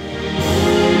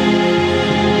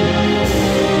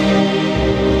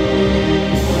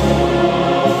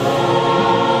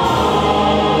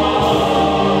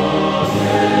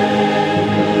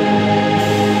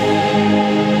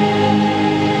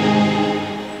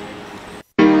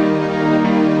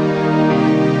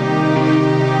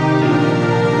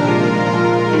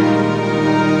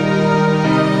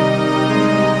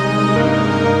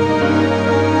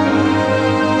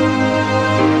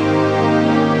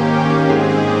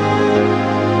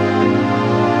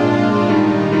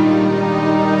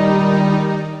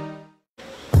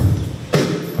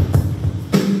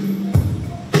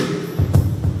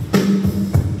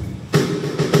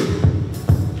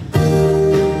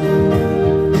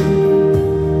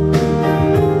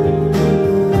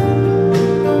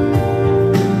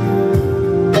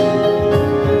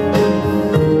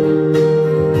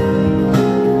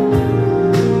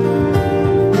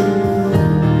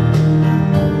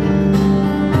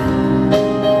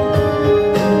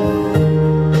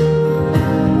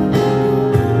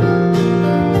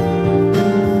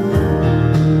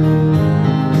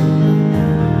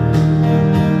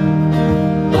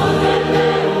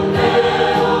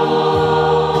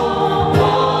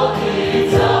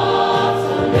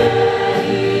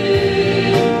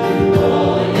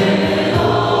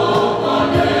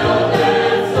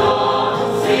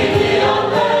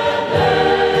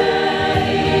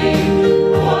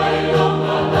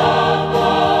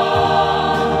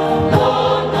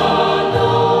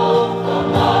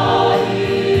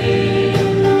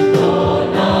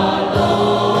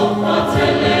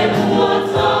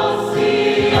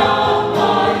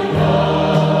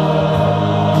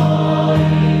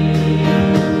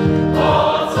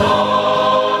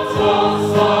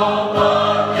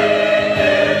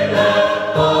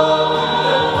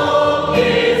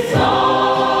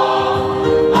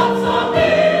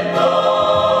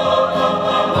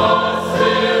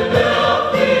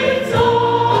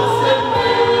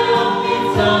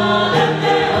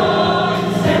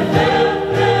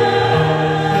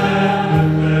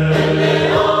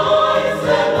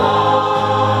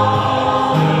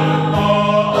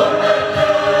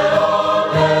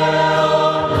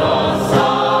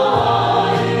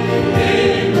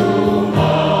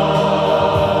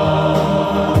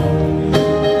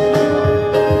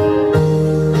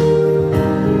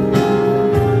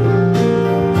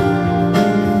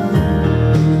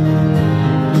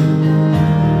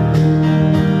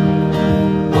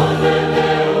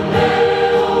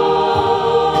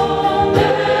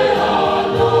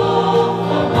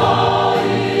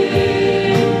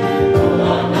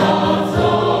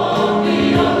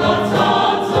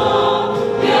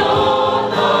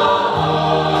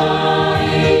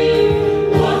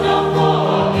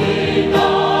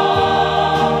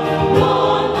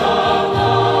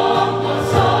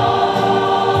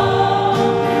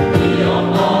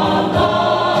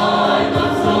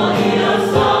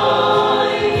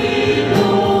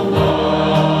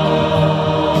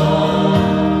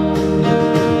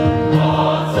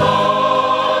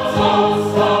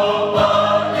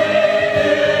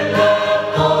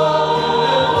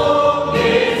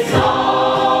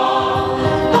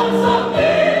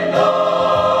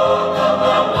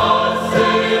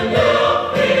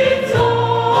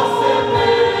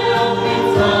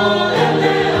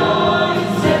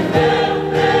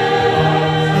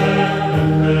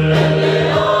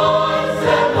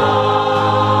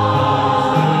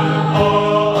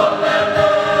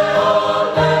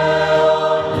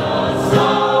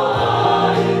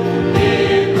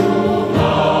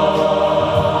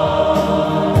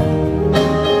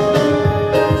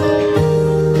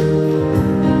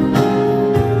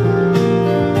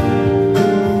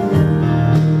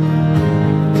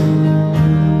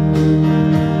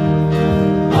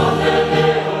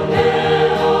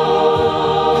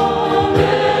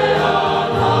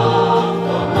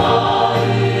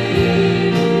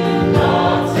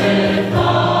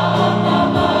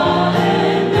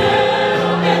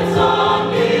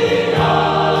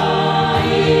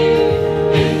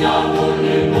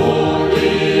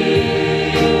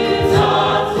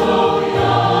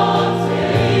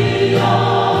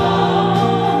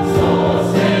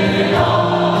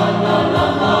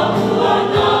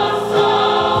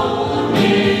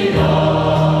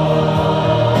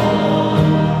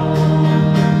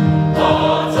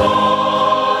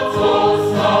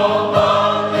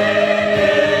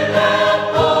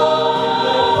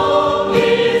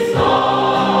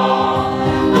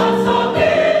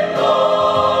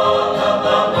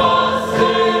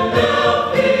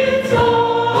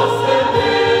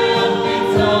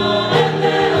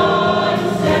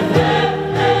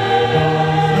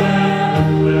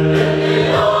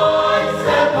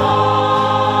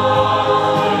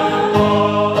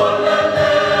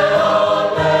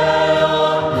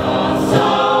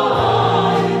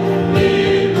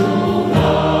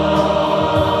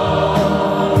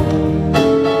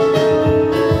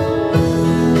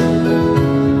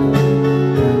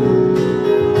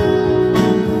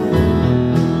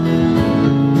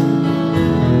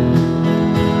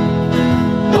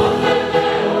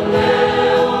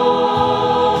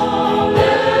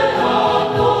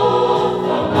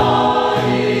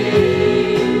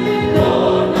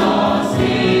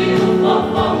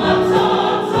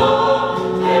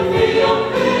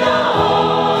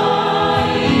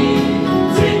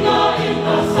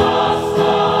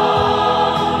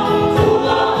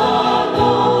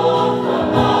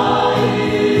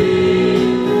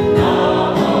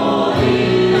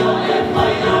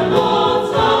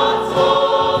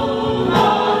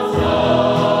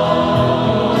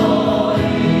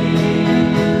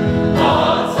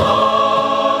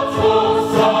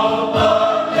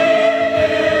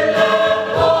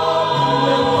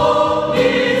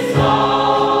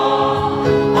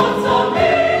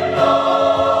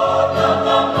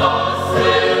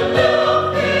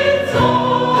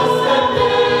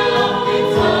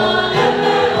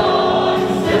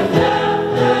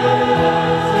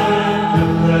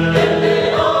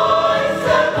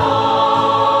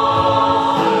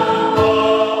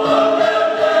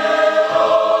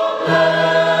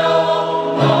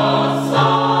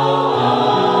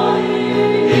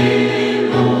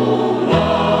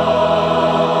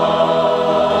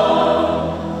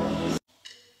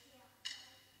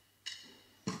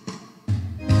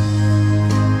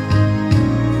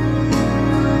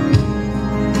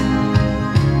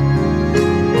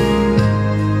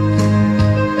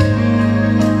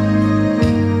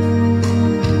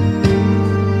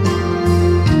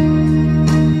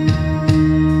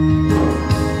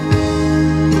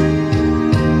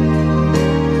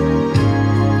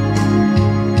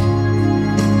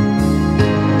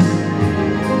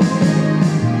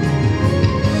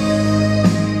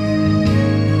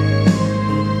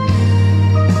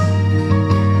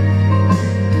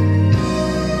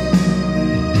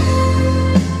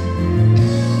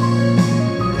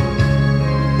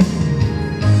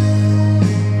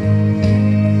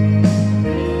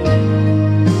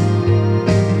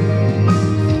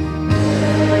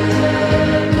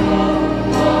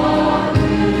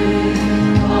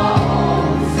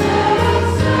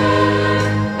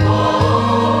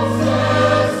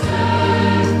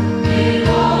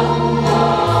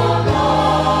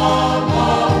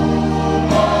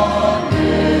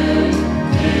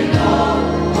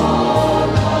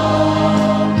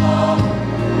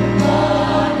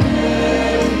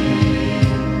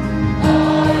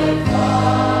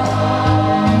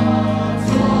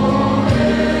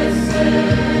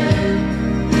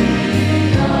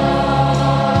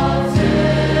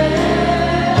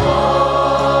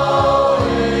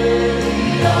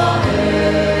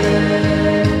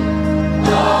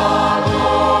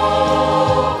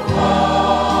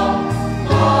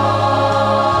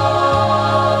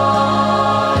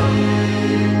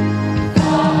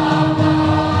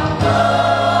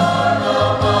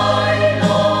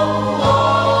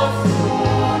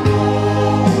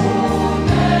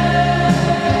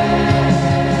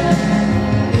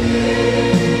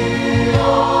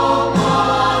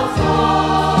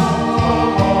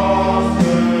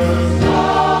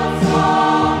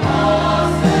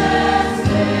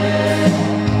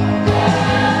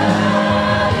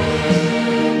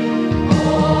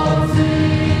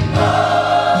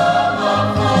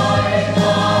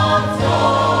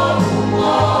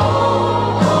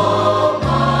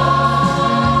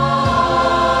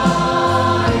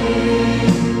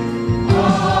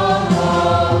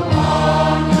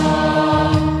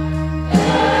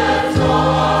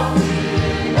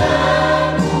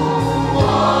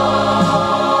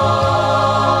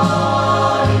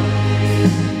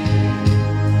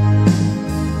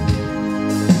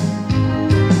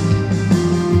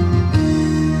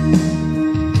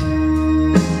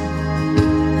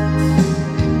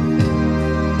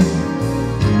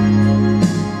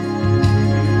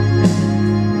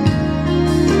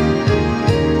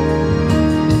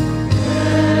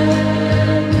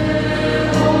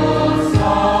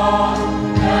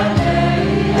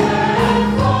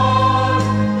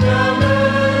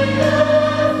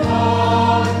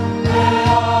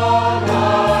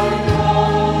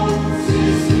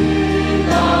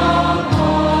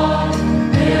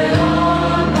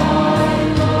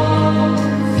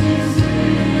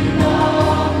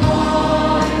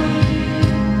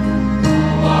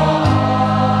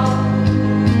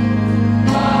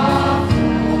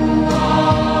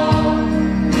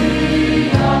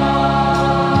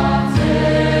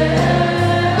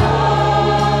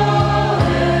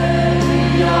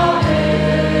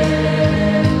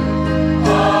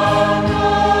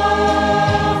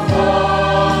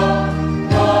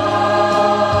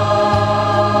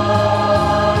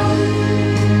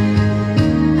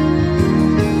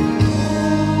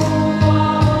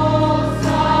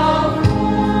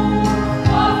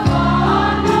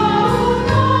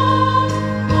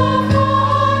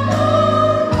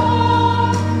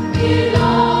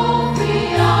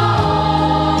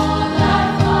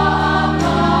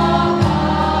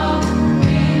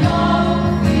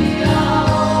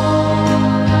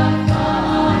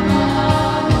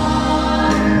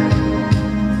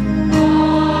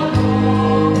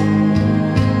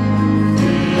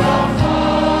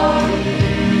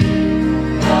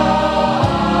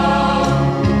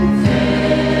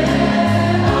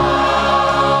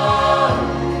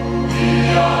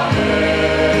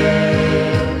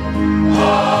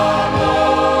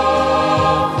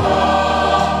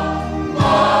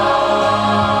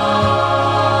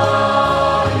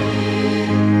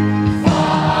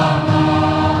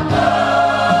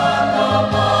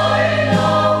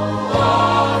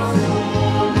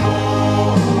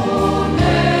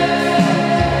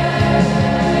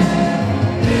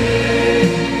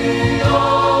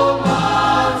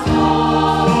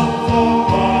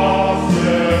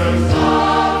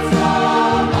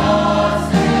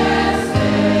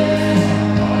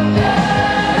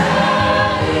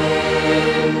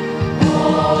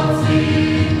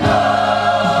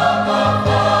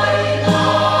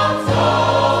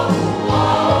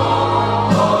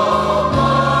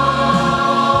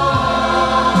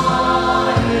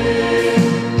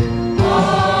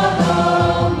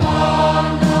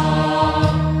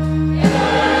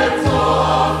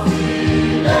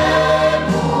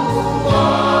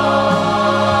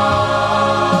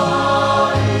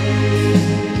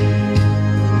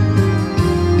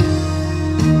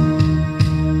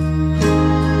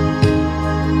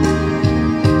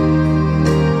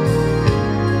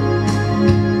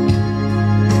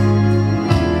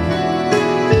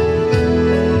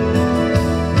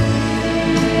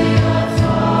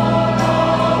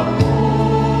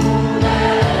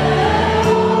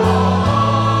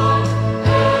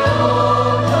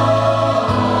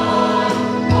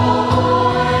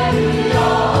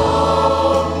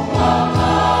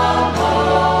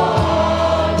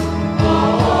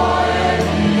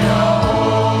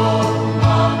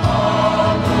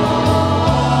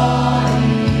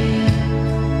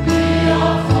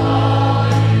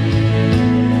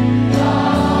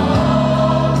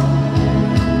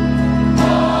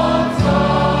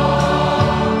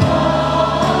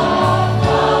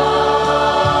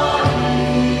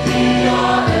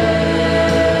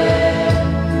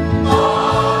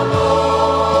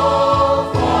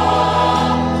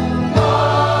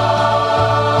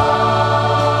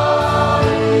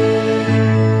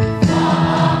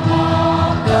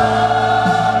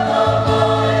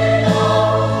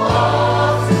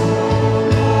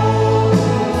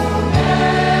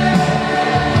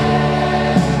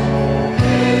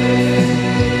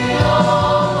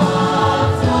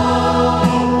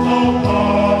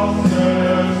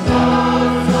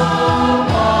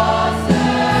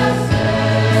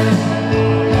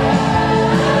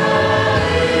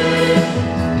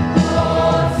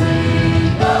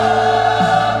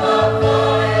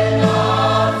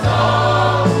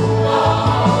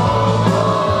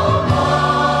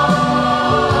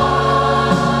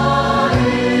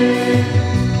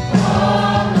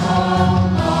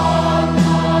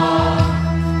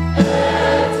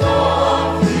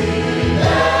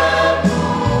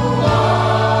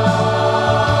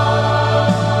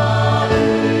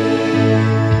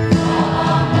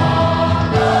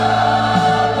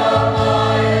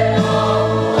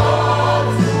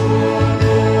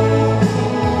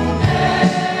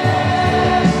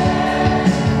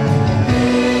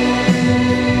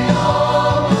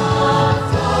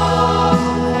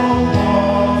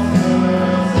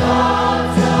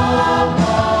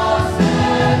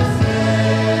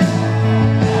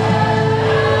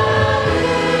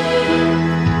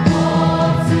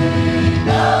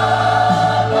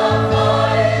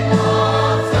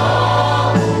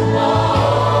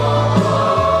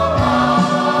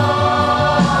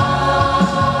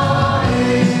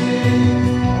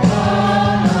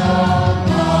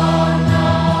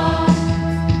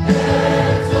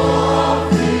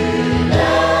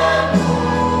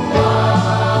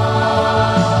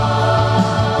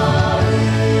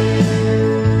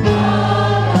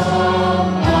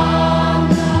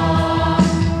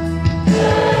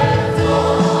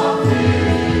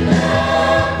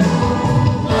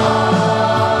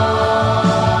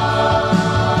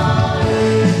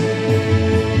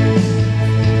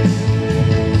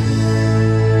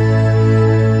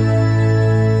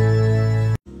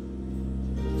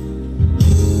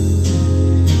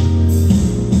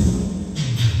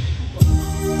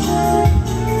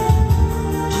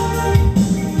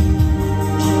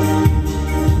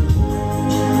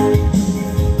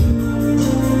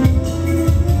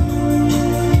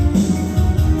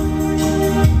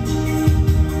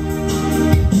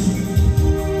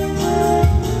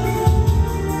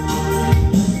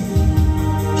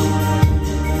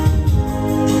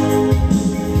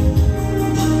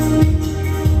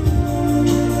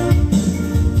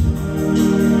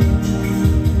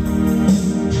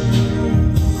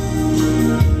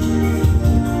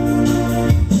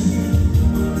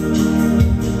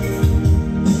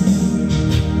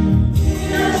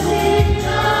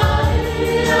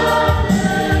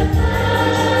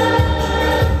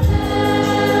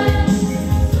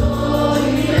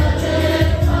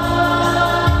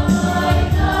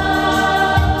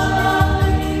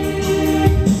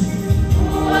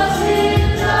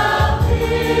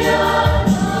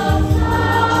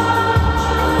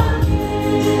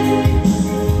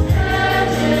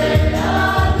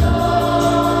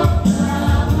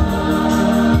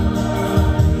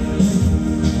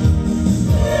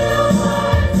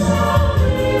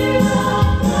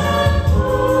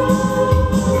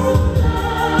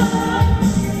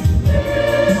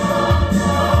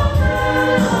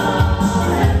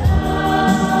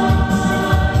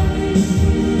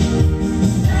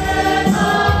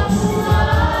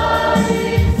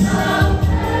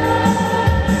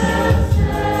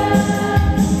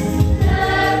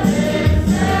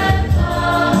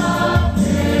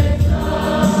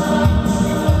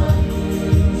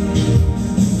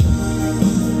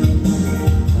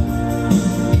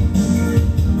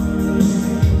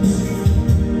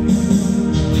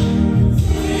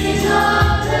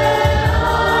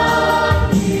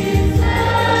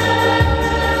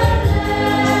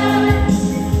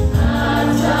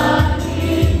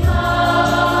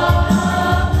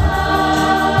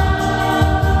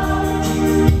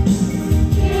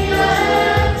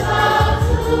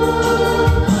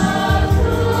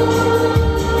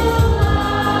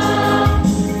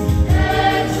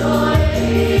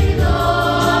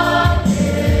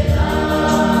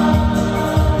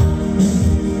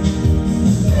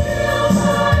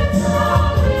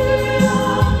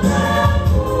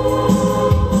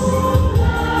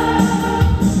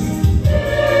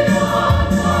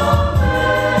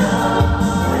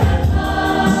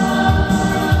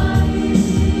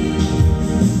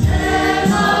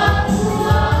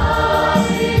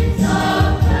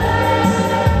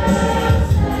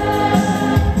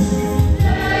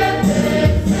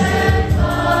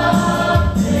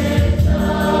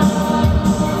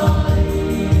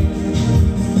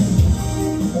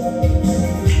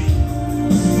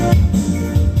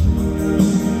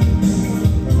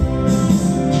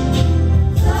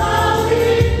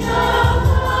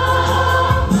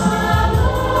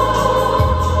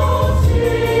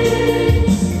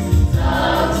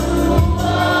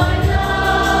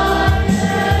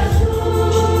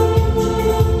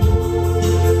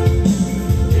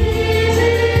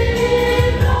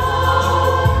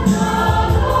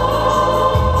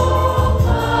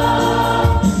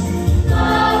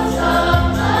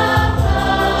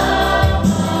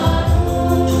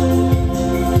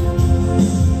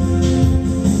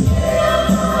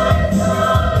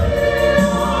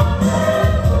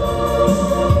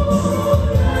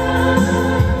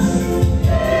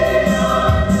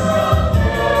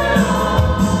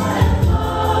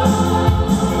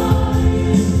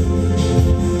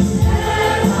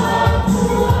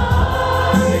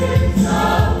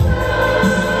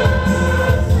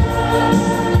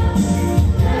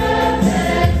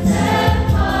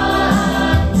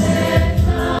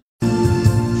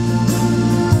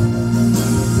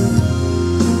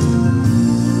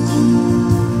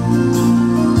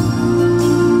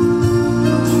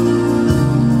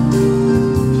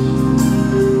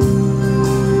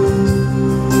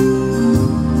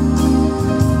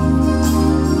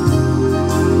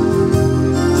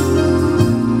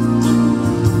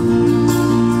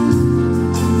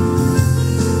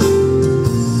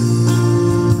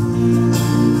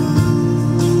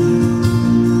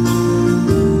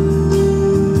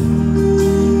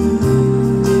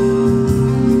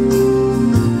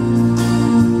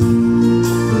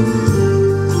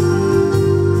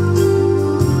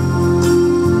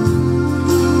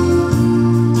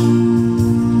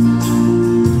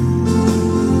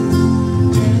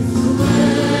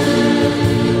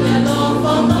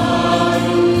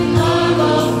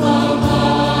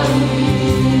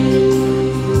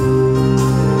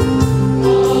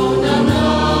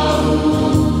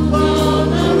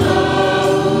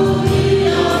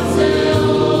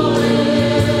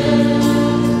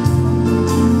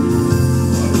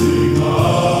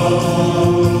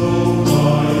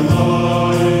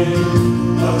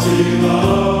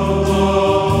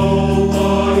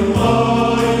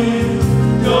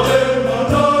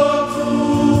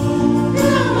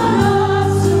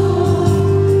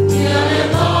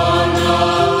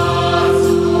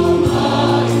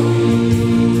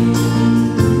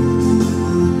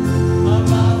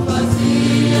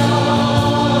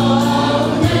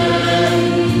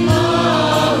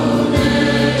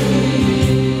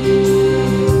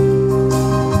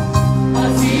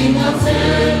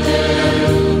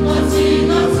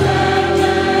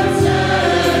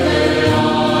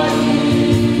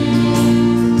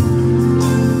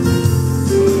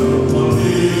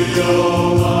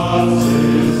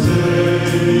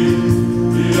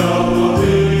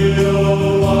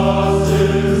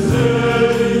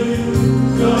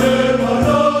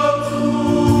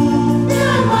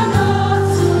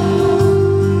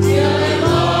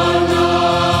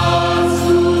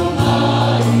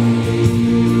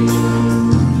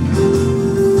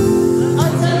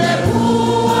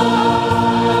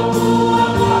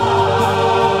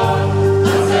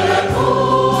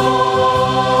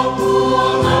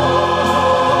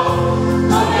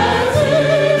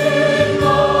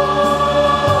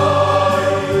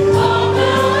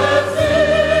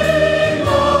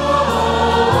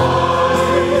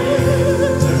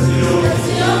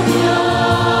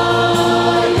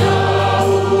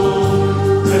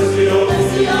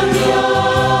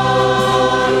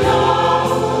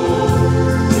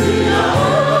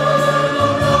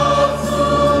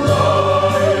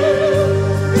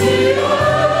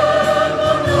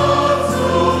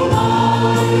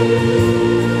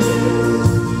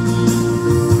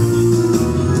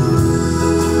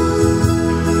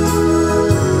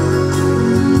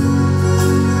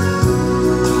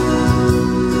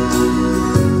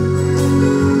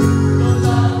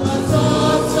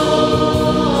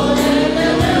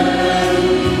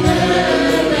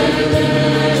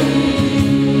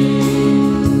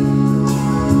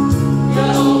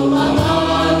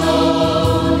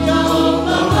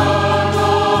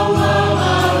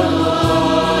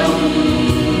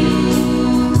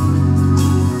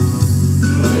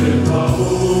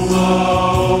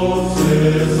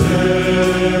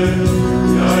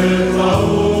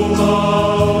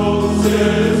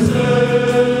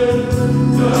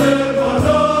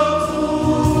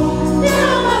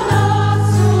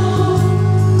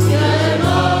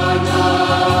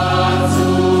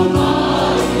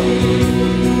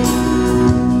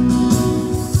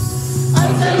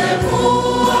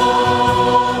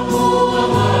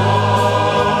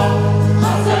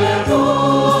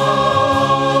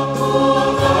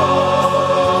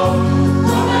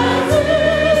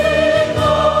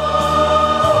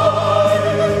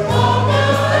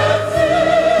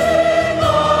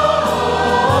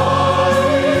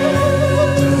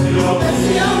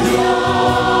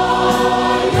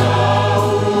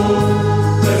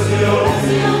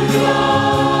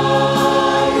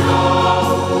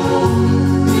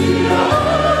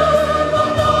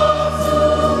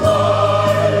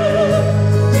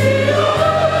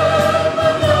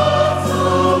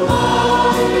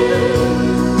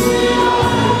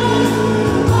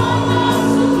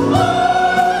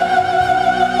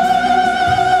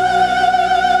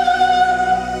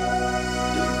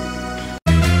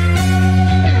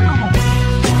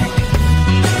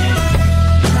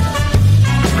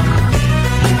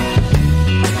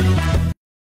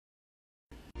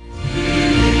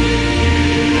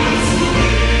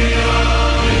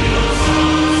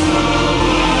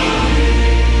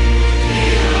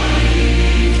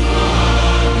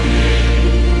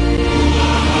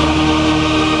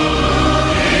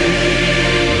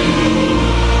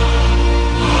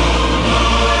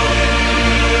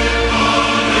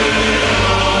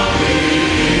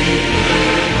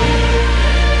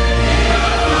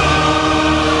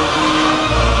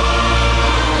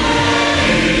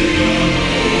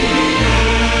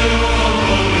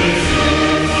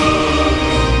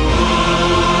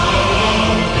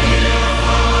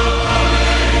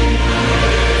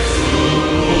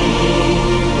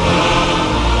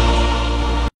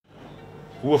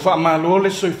 ua whaamalo le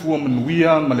soifua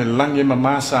manuia ma le lange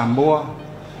mama Samoa,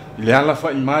 i le ala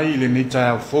whai mai i le nei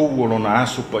Taeao fou o lona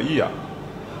aso pa ia.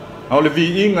 Au le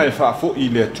vi inga e whaafo i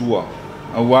le atua,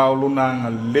 a wao lona nga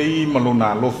lei ma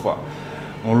lona alofa,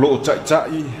 o loo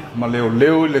tai ma leo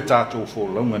leo i le tātou fo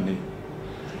launga ni.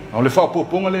 Au le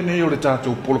whaapoponga le nei o le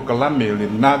tātou polo kalame, o le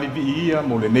navi vi ia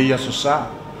mo le nei aso sa.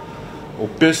 O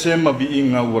pese ma vi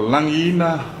inga ua langi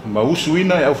ina, ma usu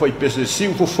ina e au whai pese si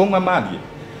ufofonga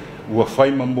maria. Ua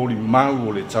whai mamoli mau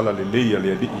o le tala le leia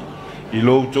le alii. I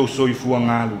lo tau soifua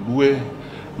ngā lulue,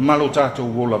 ma lo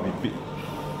tātou wola vivi.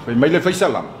 Whai mai le whai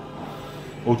salam.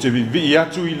 O te vivi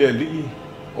atu i le alii,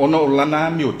 ona o lana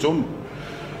ami o tonu.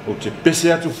 O te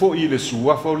pese atu fo i le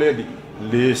suafa o le alii,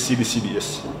 le siri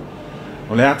esi.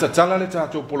 O le ata tala le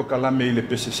tātou polo kalame i le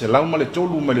pese se lau ma le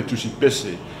tolu ma le tusi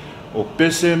pese. O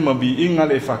pese ma vi inga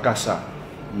le whakasa.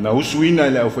 Na usuina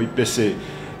i le au whai pese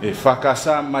e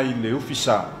whakasa mai le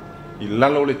ufisa. I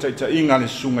lalo le taita inga le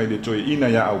sunga i le toe ina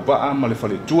ya au baa ma le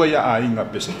whale tua ya a inga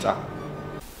pese ta.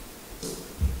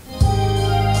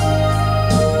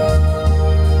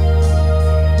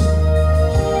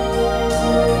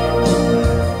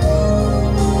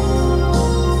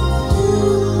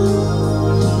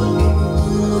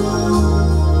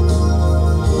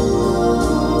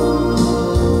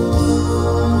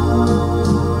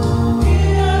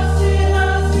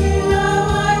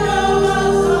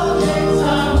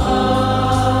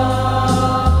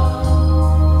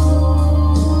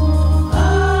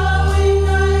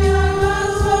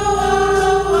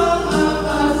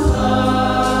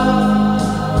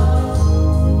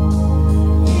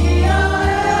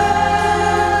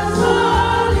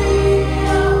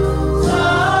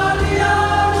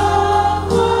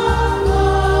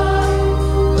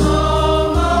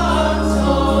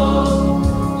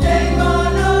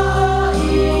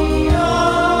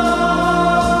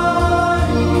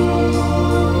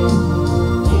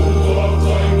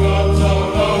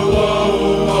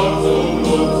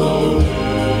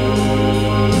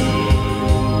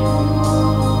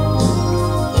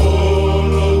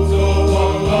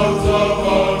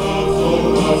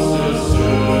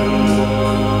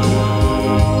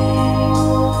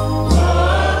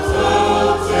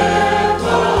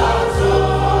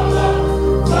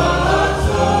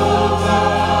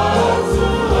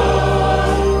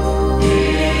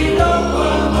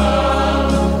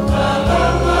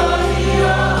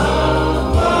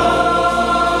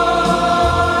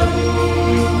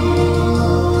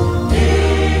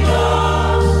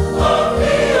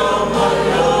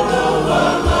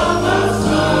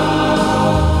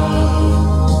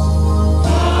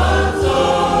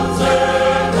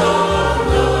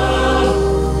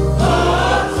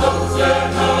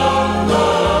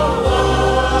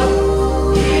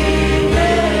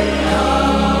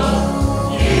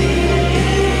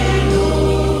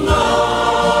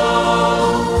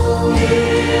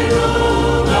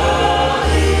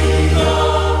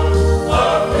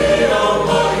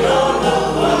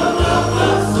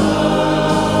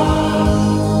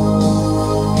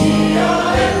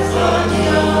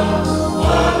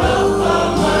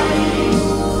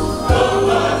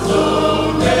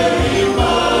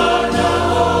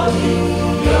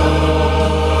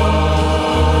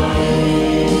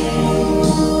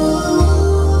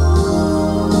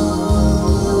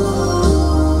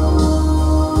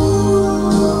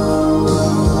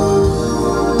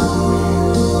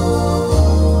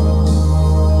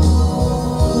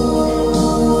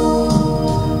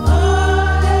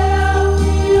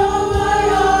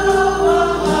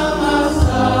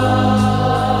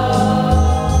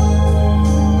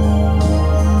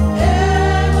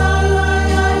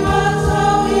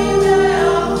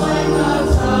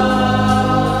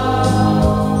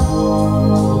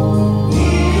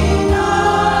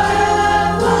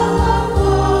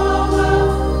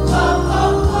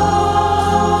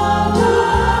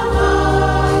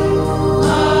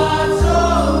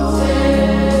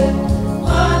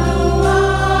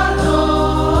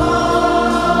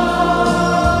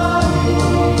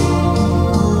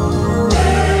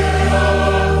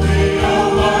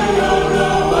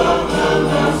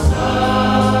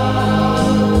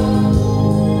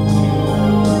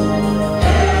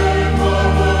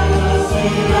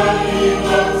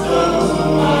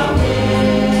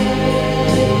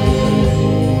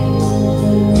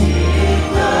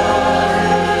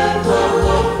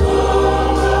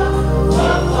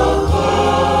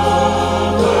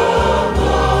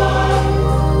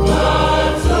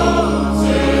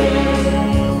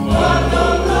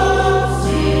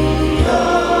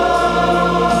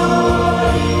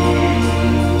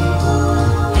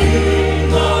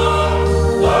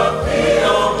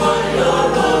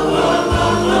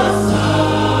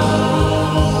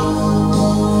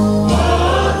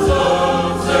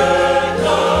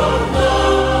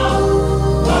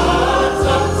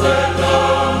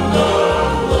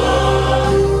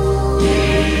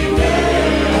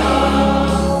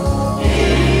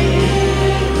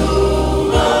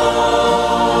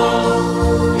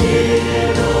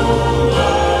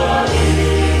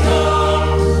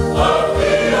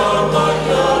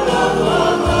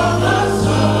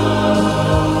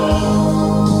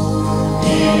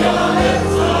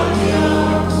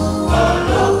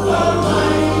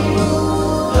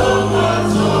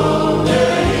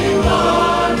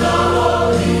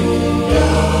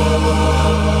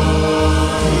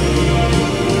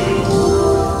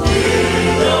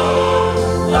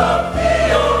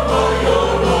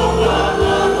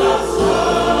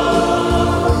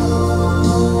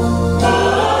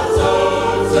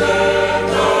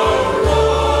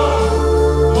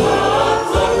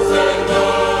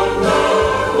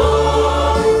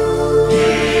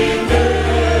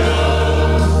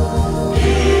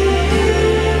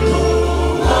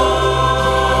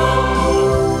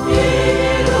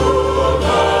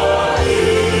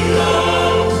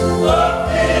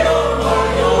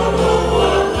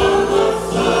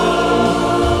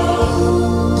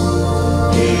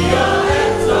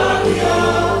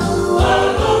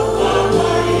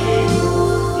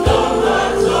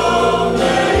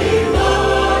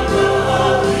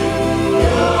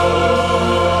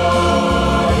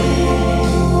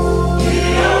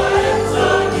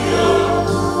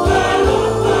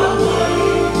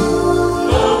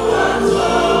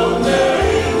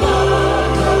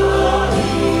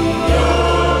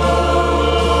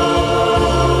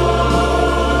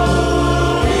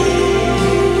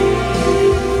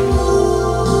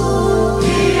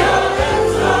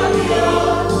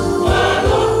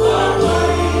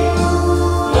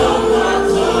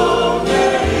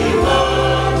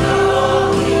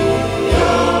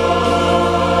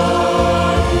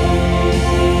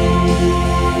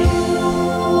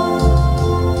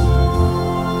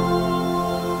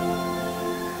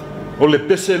 O le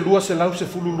pese lua se lau se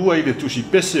fulu lua i le tusi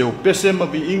pese o pese ma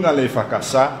vi inga le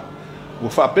whakasa. Ua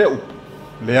whape upu.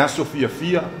 Le aso fia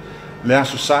fia. Le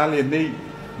aso sale nei.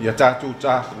 Ia tātou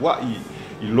tā wai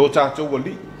i lo tātou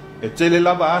wali. E tele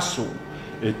lava aso.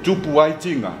 E tupu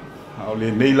aitinga. O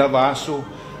le nei lava aso.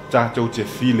 Tātou te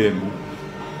file mu.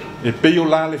 E peo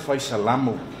la le fai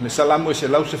salamo. Le salamo e se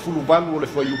lau se fulu valu. O le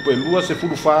fai upe lua se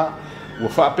fulu wha. Ua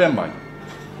whape mai.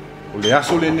 O le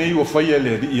aso le nei o fai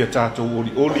le ri ia tātou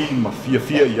oli ma fia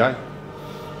fia iai.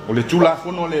 O le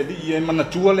tulafono le ri e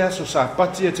manatua le aso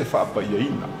Sapati e te whaapa ia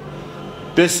ina.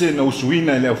 Pese na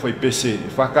usuina e leo fai pese e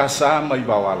whakasa mai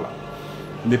wawala.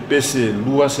 Le pese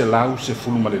lua se lau se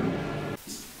fulu ma le lua.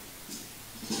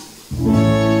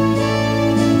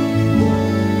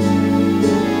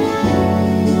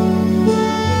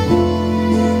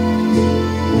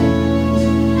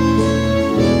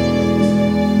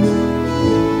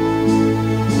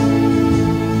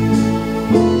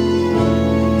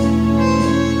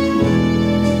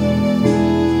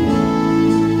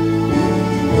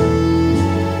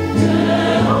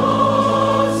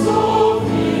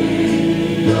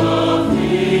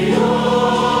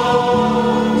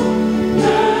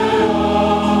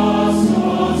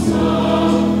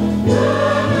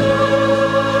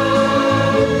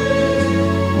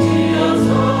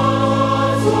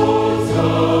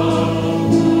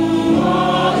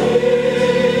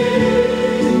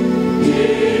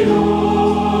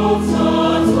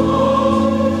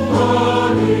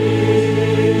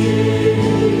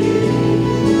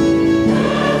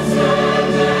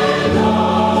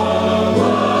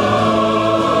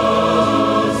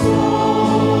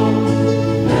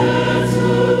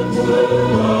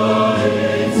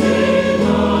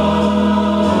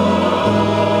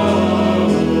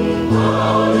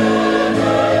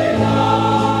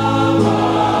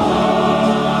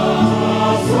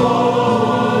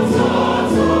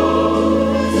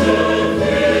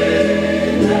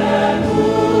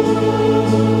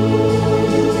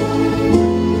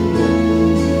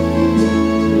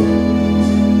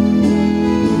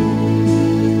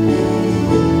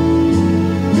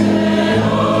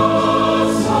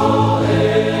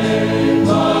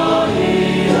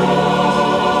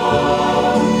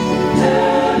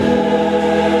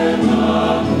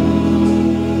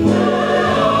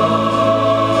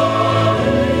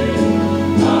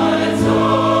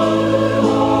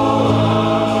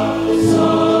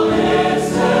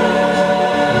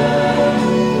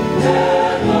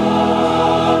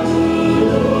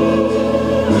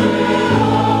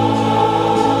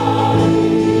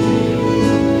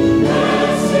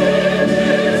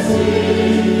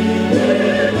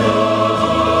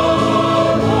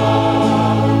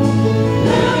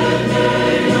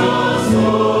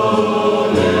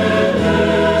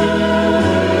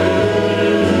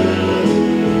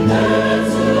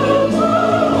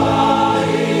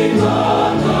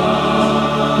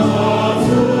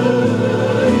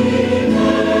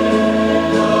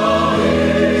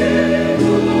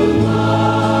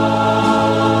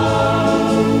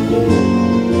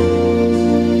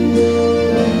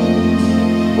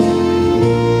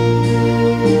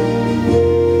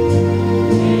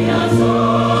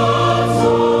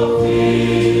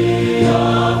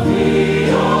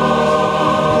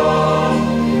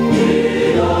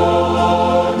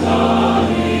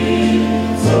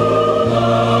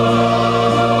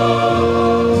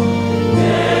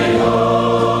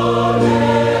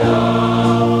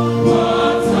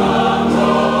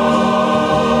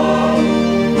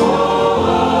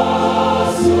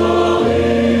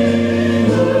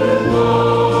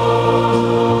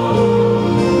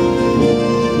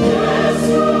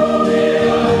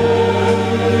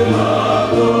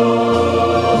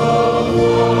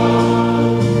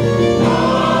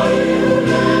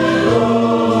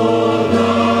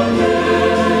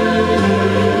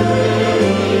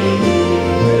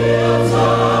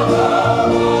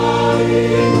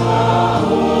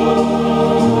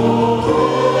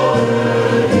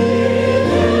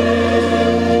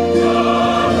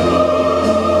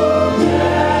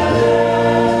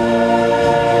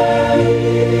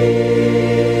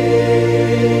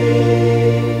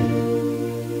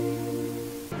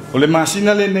 le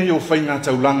masina le nei o fainga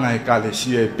taulanga e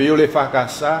kalesia e peo le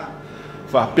whakasa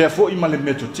whapea fo i ma le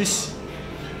metotisi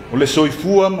o le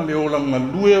soifua ma le olanga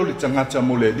lue o le tangata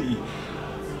mo le li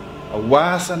a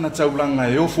wasa na taulanga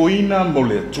e ofoina mo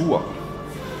le atua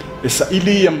e sa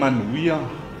ili ia manuia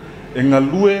e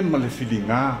ngalue ma le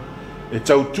filinga e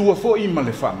tautua fo i ma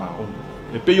le whamaoni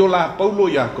e peo la paulo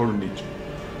ia kolonitu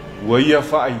ua ia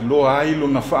wha i loa ailo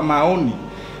na whamaoni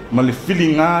ma le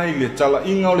filinga i le tala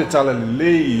inga o le tala le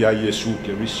lei a Yesu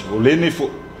Keriso o le ne fo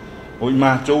o I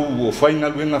mātou o whainga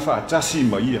luenga whaatasi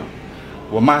ma ia.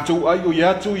 Wa mātou ai o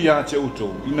iatu ia te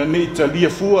otou, ina nei talia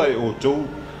fua e otou,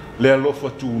 le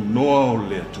alofa tu noa o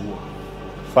le atua.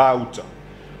 Whauta,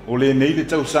 o le nei le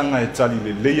tausanga e tali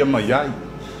le leia mai ai.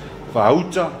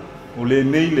 Whauta, o le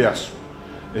nei le asu,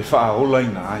 e whaaola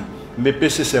ina ai. Le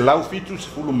pese se lau fitu se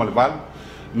fulu malewalu,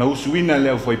 na usuina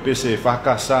leo fai pese e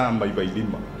whakasa mai vai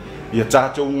lima. Ia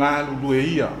tātou ngā lulu e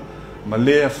ia, ma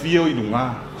lea fio i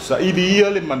lunga, sa ili ia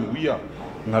le manuia,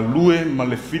 ngā lue ma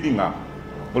le whiringa,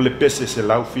 o le pese se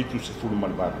lau fitu se fulu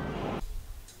malewalu.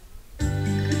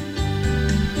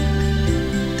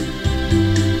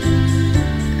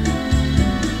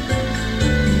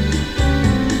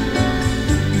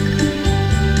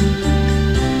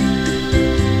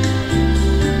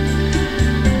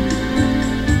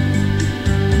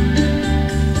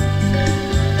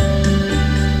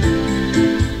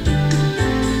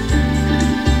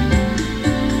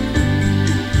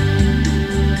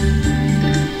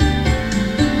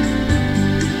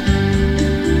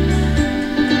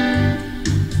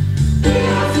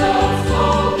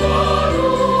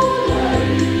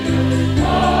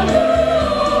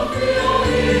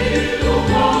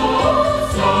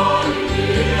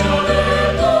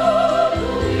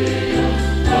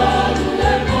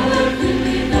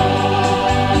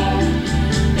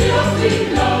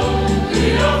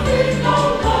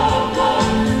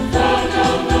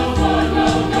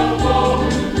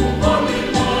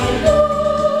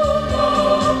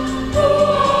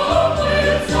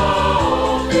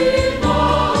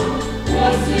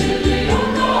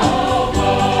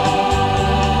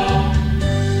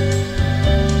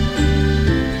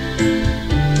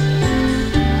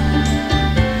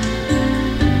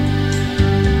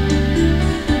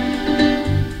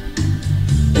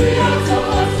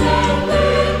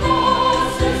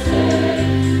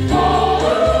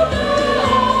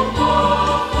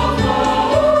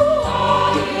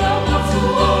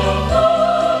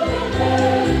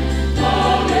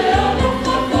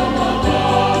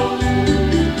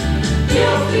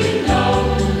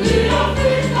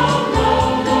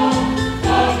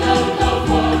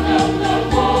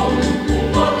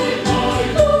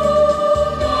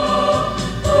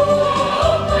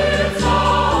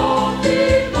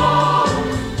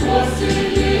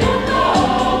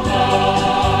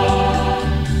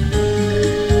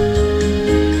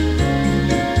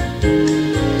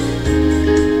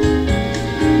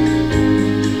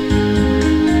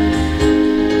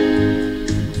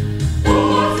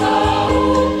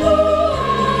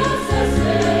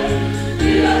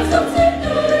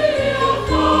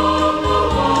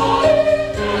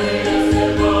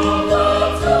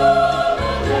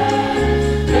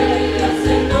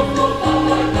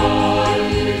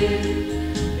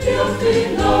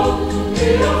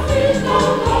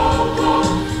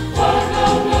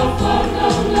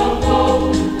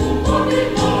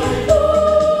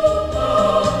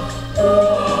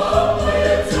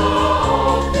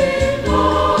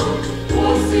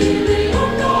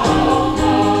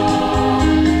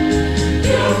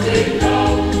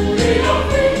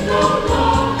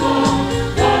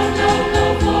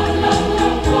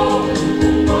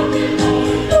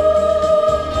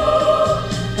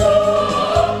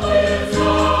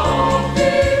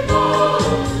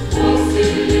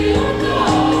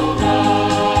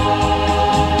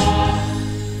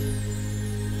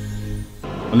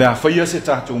 Le a whaia se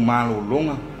tātou mālo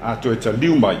longa, a toi ta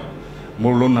liu mai,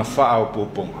 mo lona wha o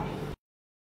pōponga.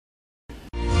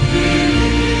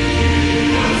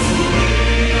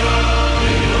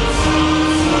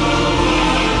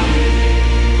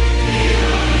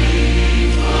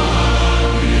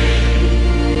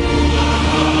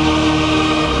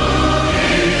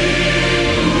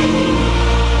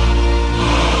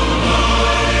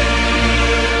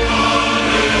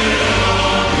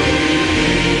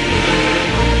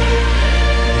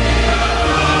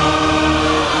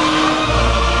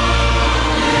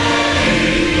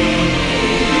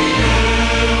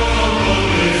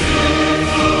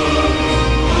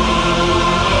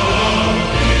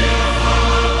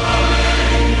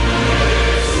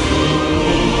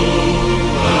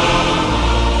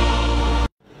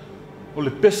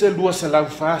 Pese lua se lau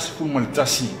fasi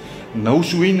fulmalitasi na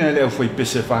usuina ele au fai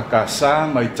pese whakasa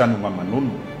mai tanu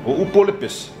manonu o upo le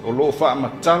pese o loo wha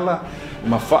matala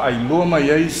ma wha ai loa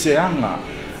mai ai se anga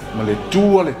ma le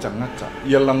tua le tangata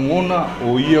ia langona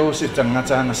o ia o se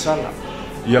tangata anga sala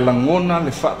ia langona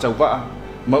le wha tau waa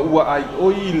ma ua ai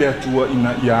oi le atua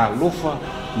ina ia alofa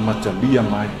matabia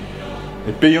mai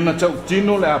e pe ona tau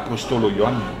tino le apostolo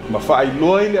Ioane ma wha ai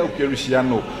loa le au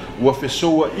kerisiano ua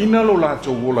fesoa ina lo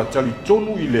lato wola tali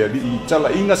tonu i le ali i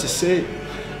tala inga se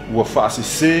ua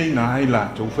whaasese ina ai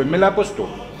lātou whai me la apostol.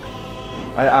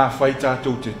 Ai a whai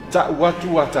tātou te tau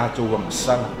atu a tātou a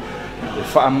masala. E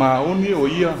wha maoni o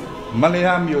ia, male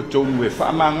ami o tonu e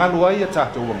wha ngalo ai a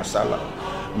tātou a masala.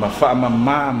 Ma wha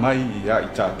mā mai ia i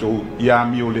tātou i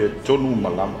ami o le tonu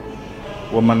malama.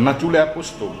 Ua manatu le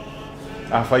apostol.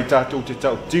 A whai tātou te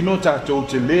tau tino tātou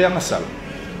te lea masala.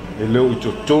 E leo i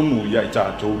to tonu ia i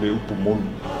tātou le upu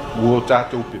monu. Ua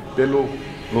tātou pe pelo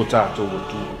lo tātou o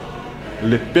tu.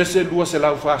 Le pese lua se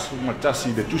lau whaasu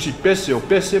matasi le tusi pese o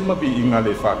pese mabi inga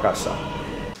le whakasa.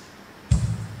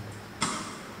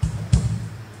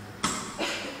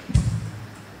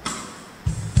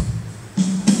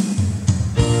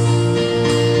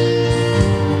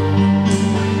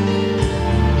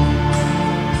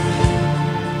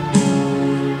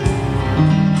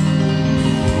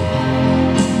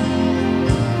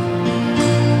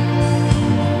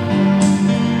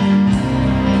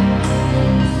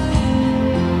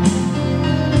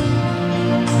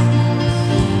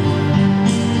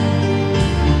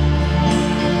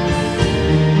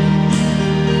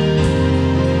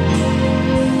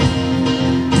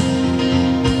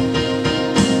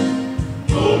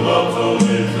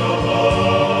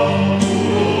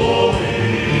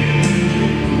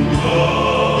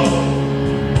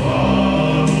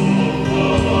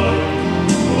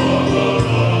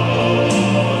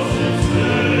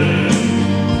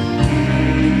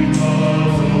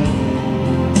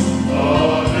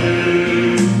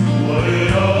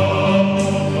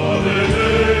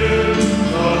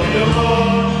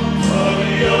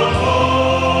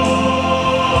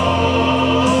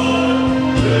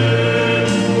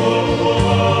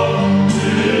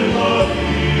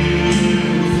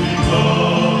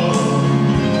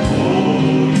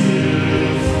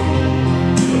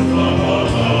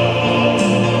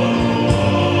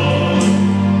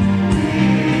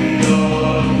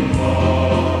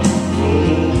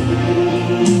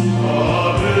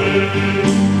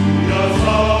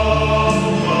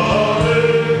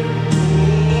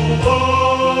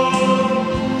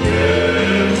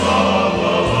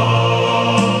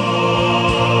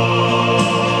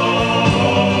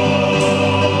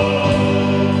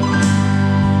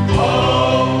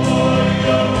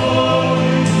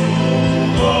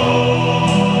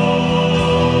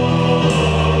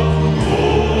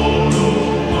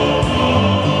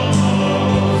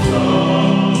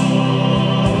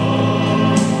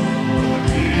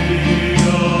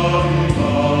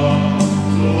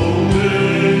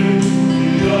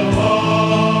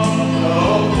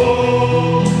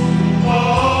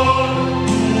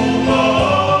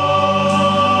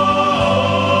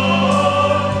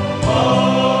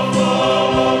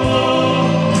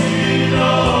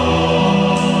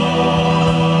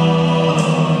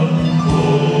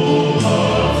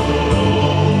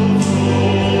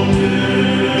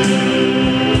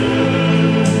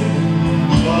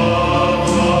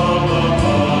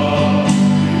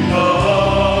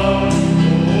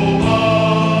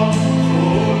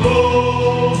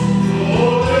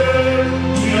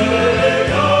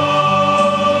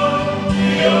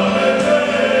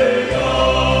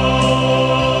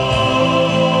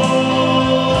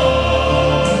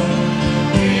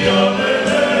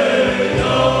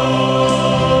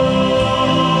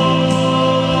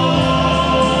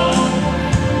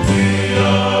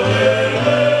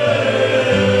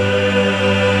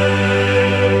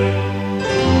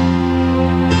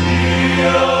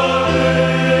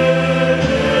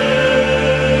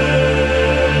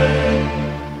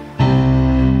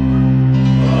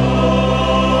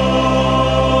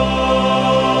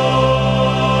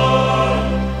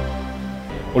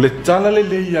 O le tala le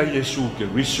leia Yesu ke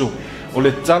riso, o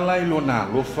le tala I lona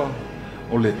alofa,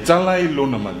 o le tala I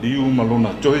lona maliu ma lona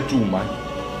toe tu mai.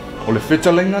 O le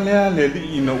fetalenga lea le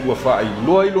li ina ua faa I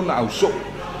loa I lona au so,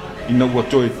 ina ua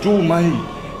toe tu mai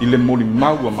I le moli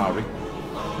maua mare.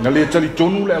 Nga le tali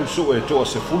tonu le au so e toa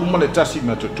se fulu ma le tasi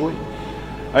na totoi.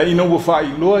 Ai ina ua faa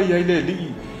I loa I le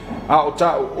li, a o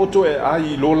ta o oto e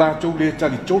ai lo latou le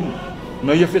tali tonu,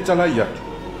 na ia fetalai atu.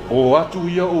 O atu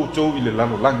ia o tau I le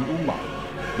lalo langi uma.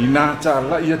 Ina ta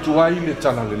la ia tuai le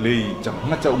tala le lei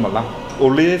tangata umala o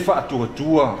le fa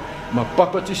atua ma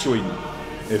papati soini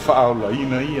e fa ola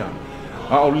ina ia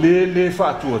a o le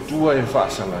fa atua e fa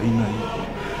sala ina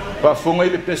ia pa fonga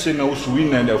ile pese na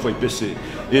usuina le foi pese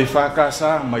e fa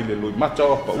casa mai le loi mata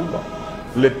o pa uba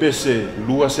le pese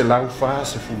lua se lau fa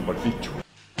se fu malfitu.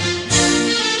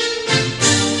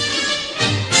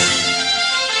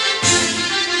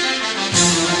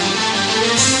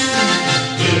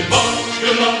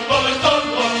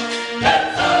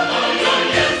 Let's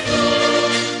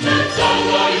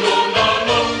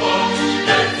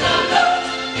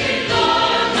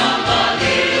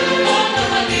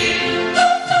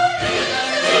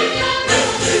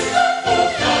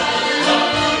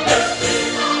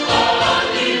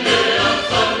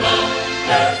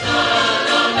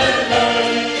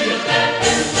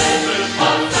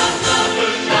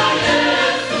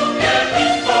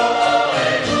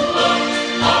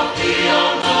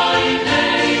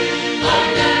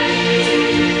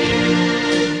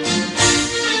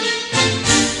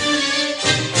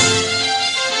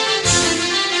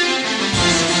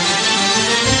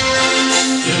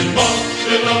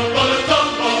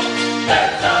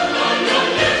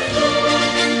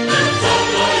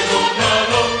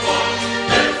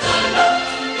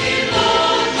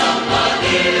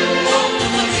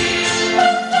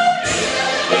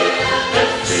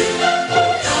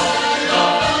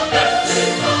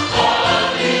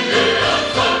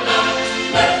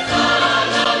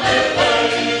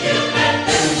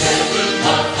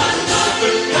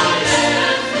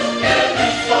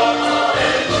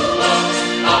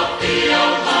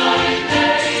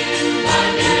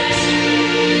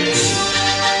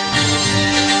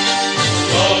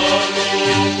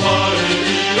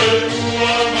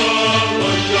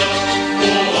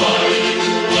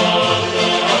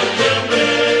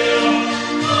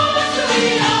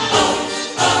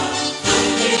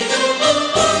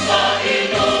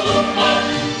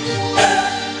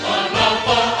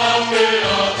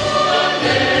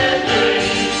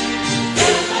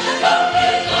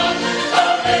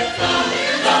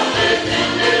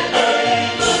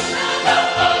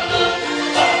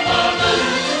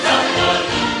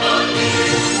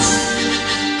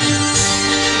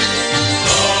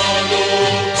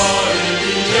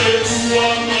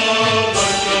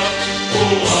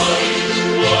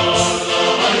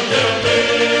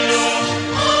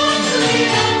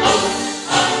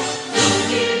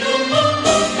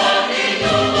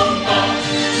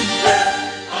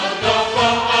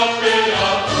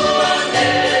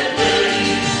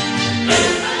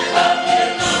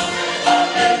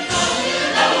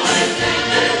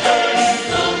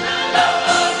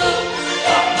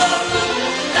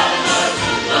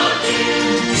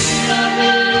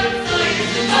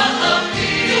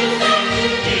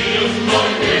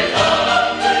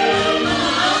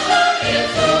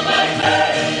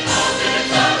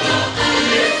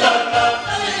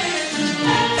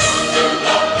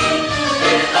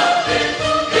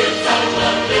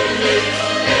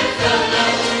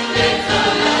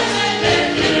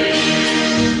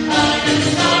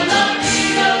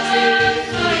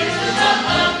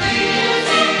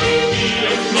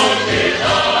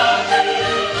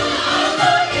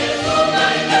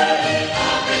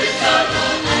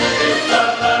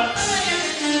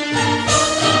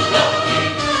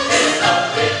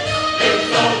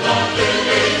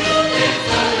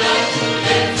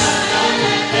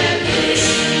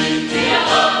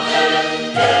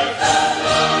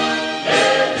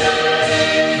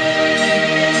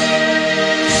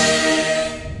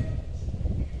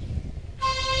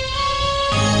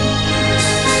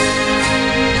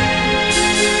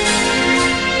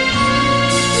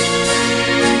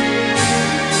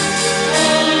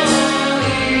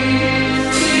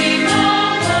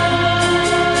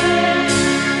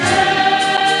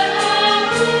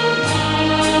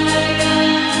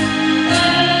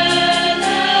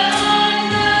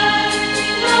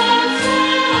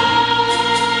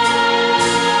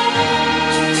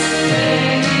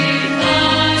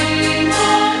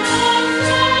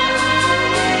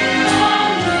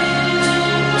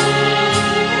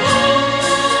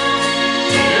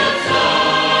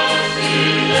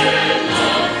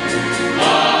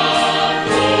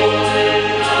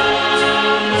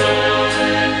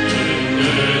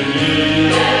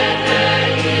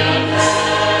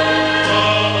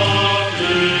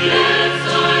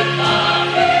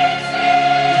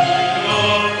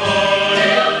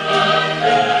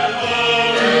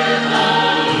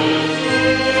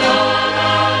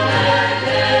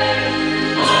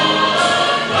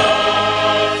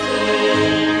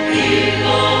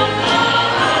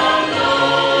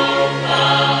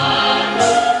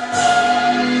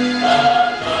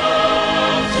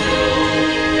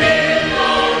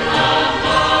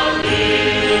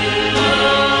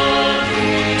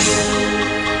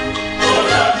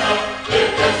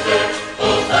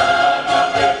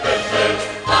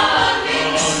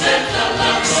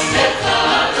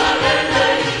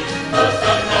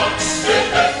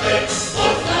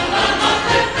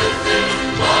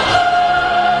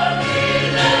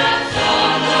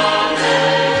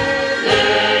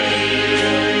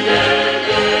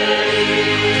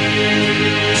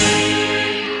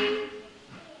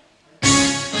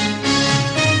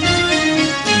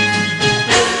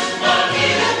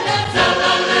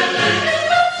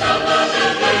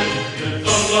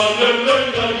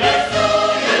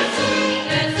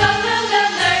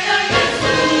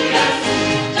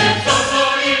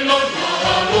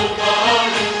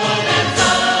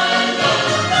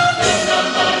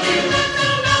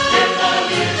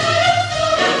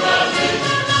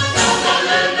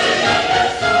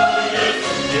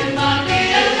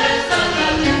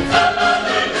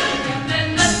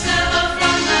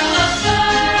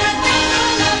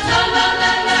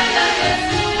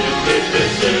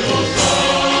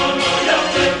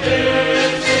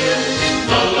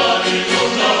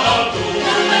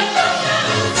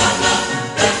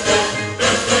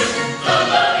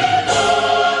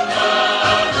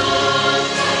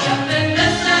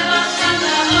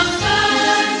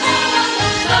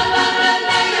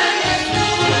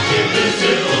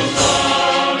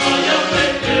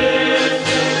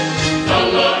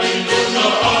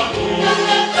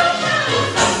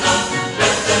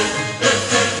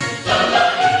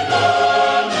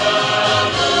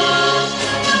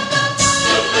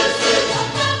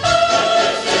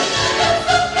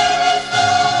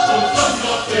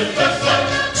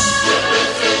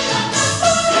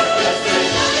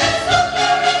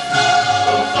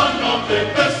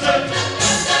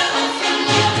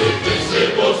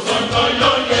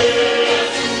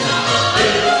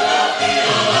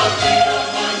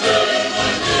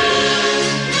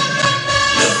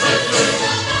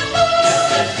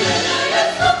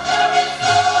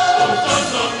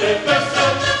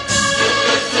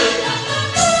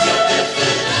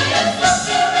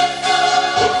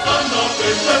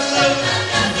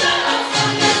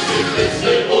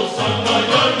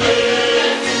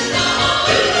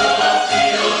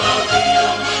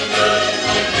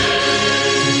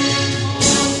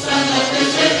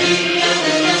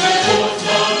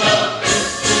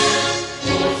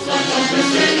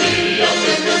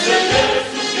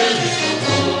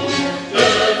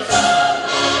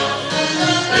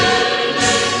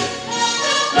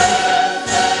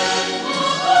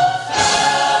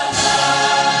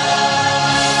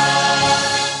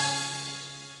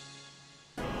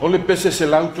pese se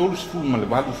lau tolu se fulu ma le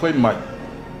walu fai mai.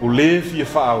 O le fia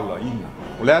whaaula ina.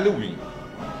 O le ale winga.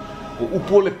 O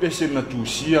upo le pese na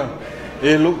tusia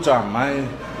e lo ta mai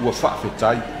ua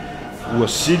whaafetai. Ua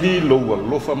sili lo ua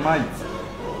lofa mai.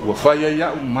 Ua whaia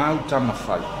ia mau tama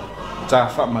whai. Ta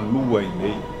whaamanua i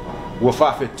nei. Ua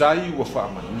whaafetai ua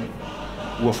whaamanu.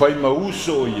 Ua whai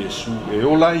mauso o Yesu e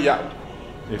ola ia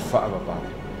e whaavavau.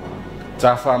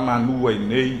 Ta whaamanua i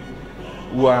nei.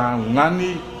 Ua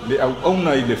ngani le au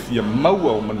auna i le fia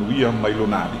maua o manuia mai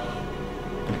lonari.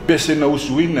 Pese na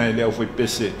usuina e le au fai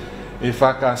pese e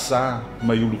whakasa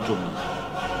mai ulutomi.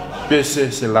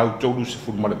 Pese se lau tolu se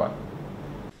fulmalebana.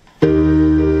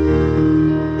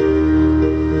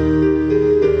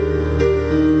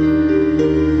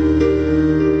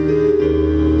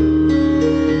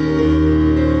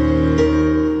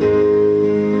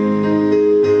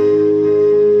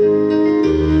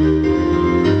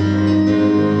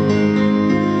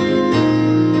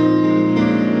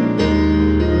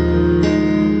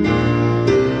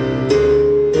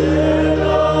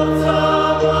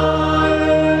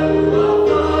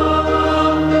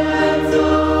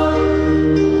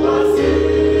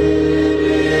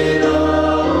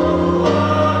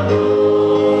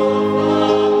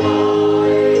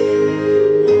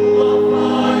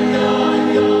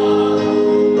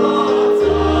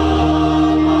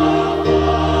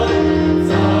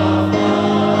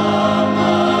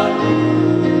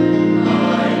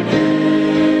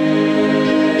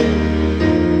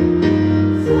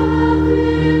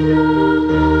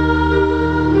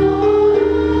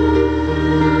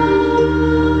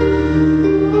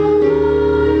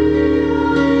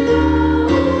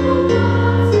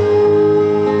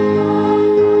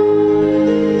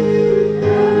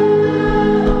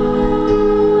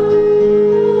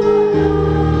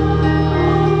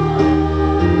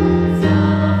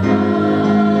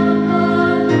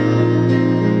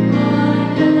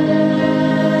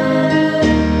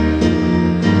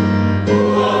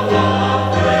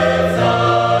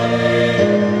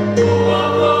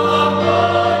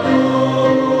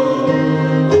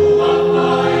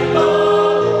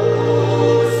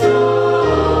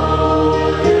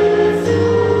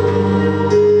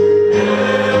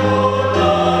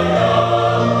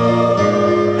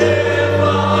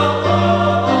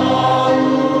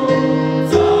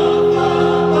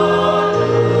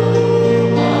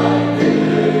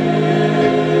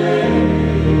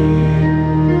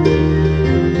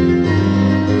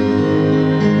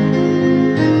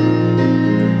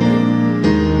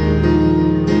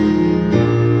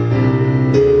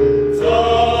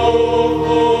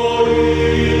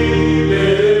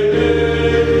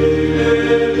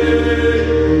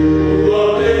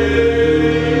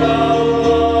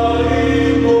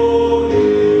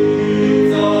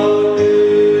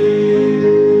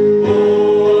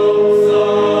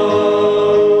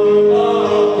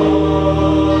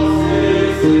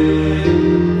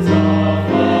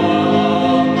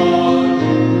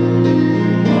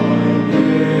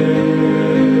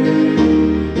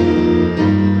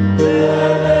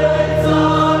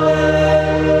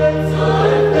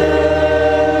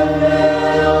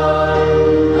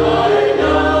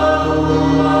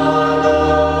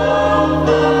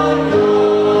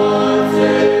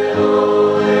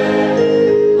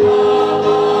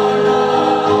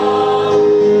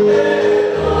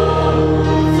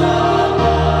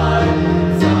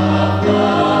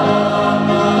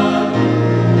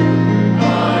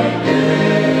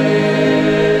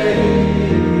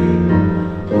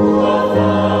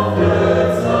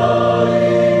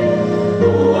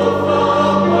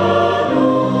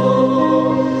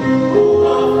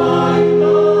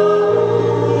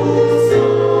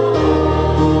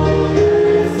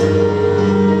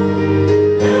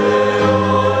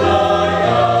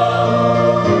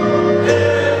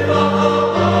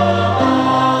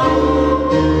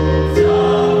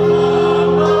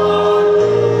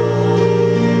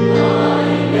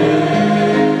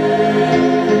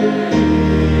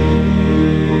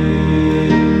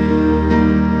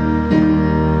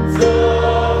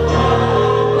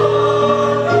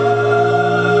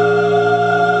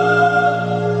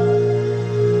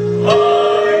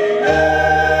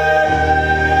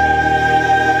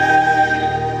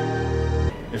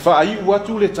 Whaai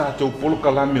watu le tātou polo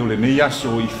kalame o le nei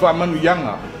aso I whamanu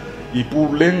ianga I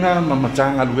pūlenga ma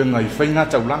matanga luenga I whainga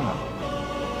taulanga.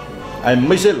 Ai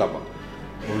maise lava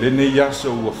o le nei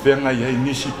aso ua whenga iai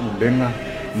nisi pūlenga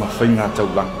ma whainga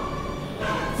taulanga.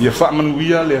 Ia whamanu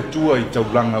ia le atua I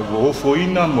taulanga ua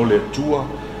ofoina mo le atua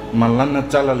ma lana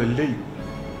tala le lei.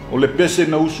 O le pese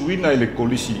na usuina I le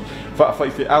kolisi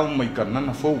whaafaife au mai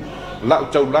kanana fou. Lau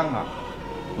taulanga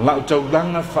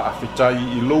whaafetai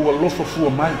I loa lofa fua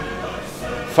mai.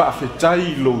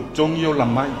 whaafetai lo tongi o la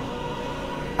mai.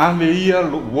 A me ia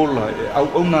lo wola e au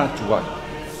ona tuai.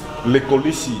 Le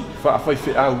kolisi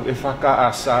whaafaife au e whaka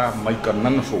asa mai ka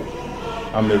nanafo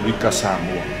Amerika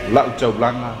Samoa. Lau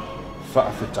taulanga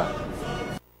whaafetai.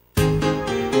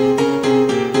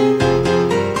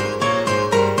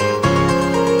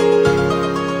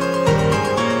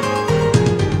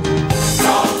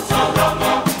 Now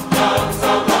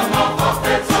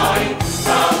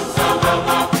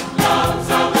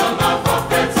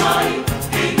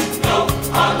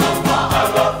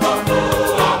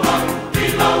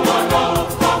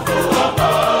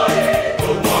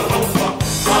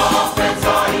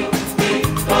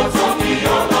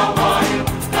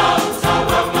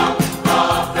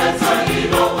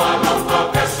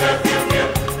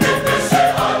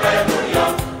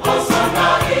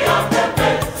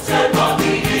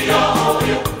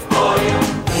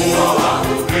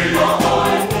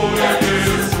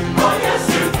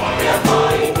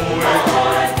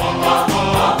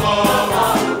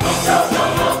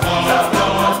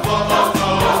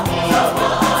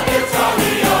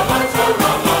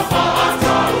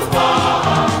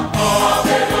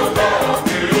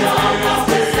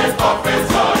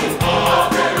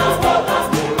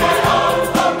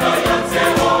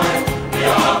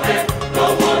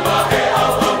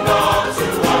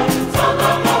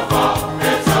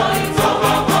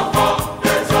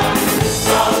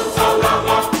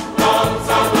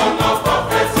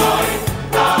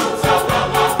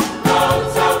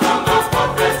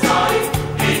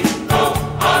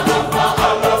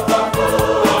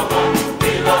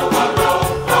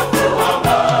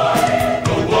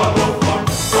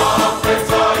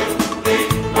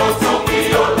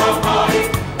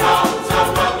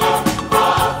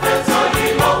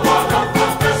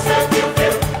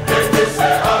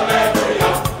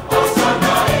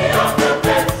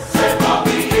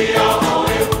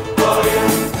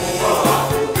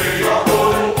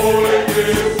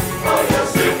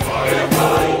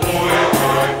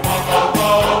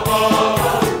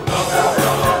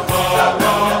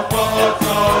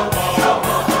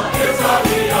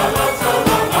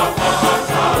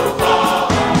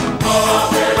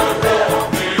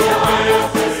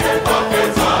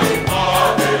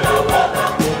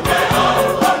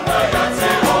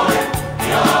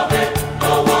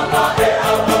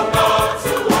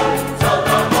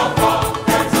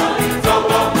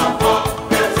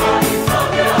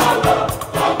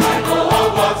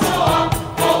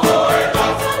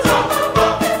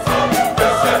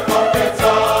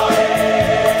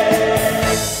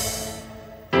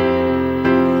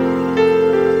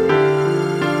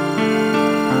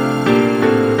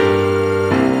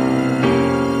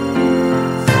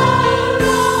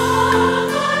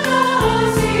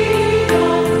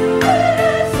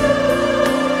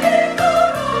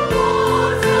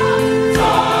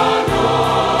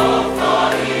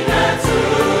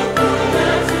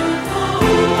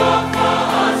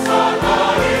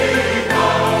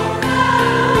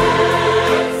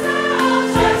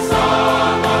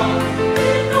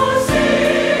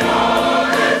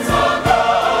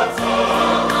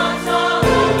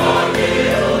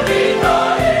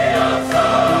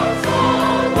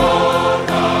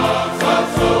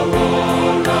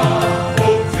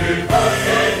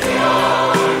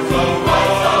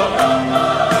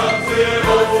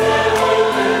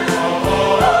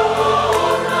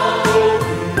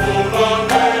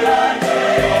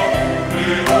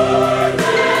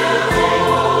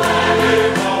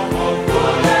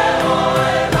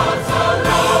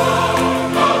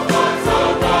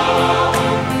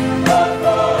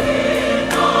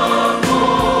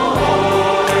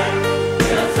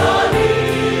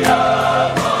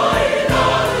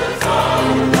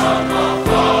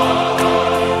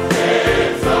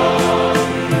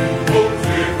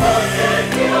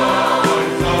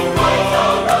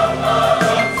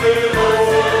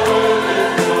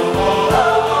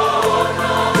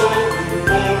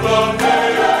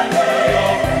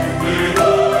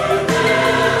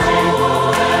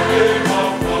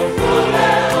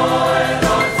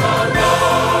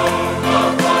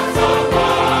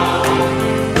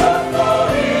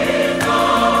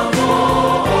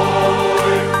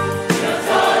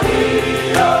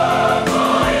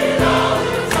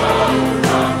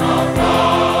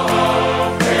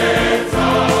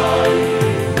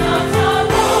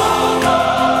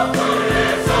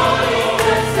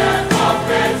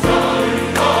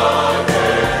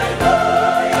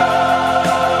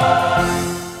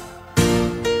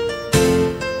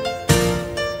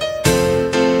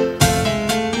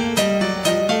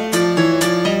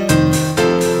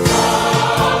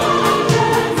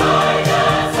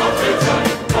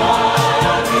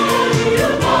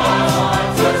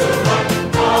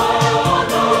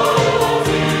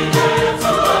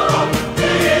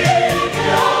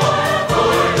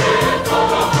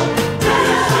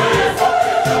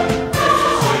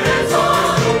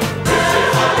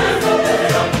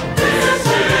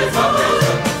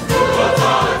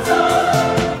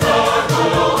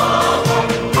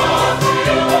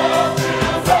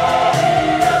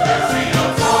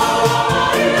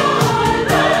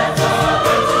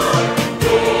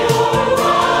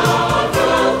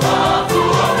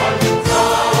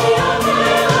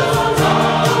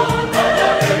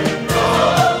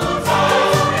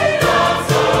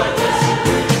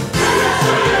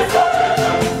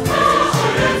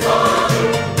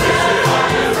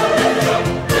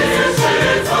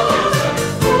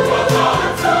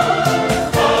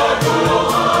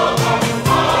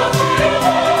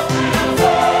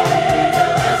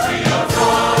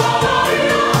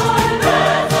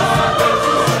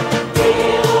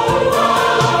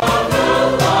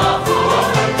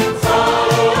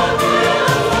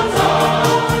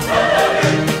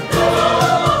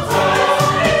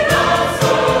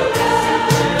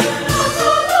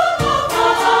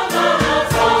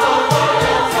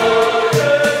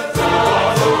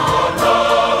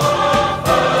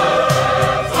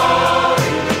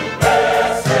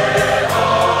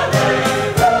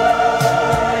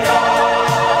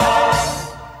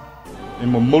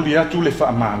moli atu le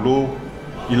whaamalo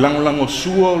I langolango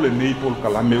sua o le nei polo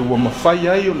kalame ua mawhai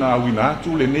ai o na awina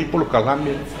atu le nei polo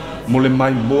kalame mo le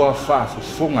mai moa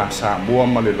whaafofonga Samoa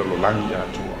ma le lololangi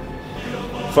atua.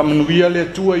 Whamanuia le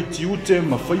atua I tiute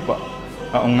ma whaipa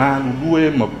a o ngā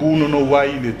lulue ma puno no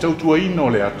wai le tautua ino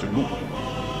le atu lu.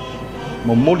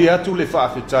 Mo moli atu le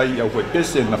whaafetai au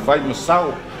whaipese na whai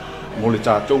masao mo le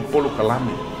tātou polo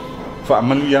kalame.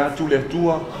 Whaamanuia atu le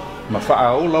atua ma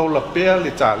whaaola o la pea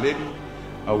le tāleri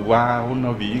a wā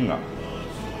ona viinga.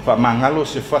 Whaamangalo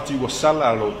se whati wa sala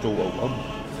alo tau au au.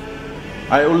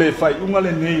 Ai o le whai unga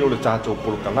le nei o le tātou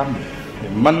polo kalame. E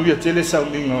manuia tele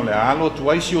Sauniga o le alo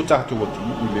tuaisi o tātou atu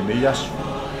I le nei asu.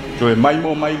 To e mai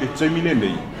mo mai le taimi le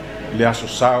nei, le aso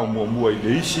sao mua mua I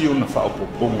le isi o na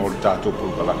whaopoponga o le tātou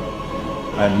polo kalame.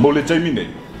 Ai mo le taimi nei,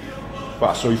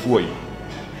 wha soifua I.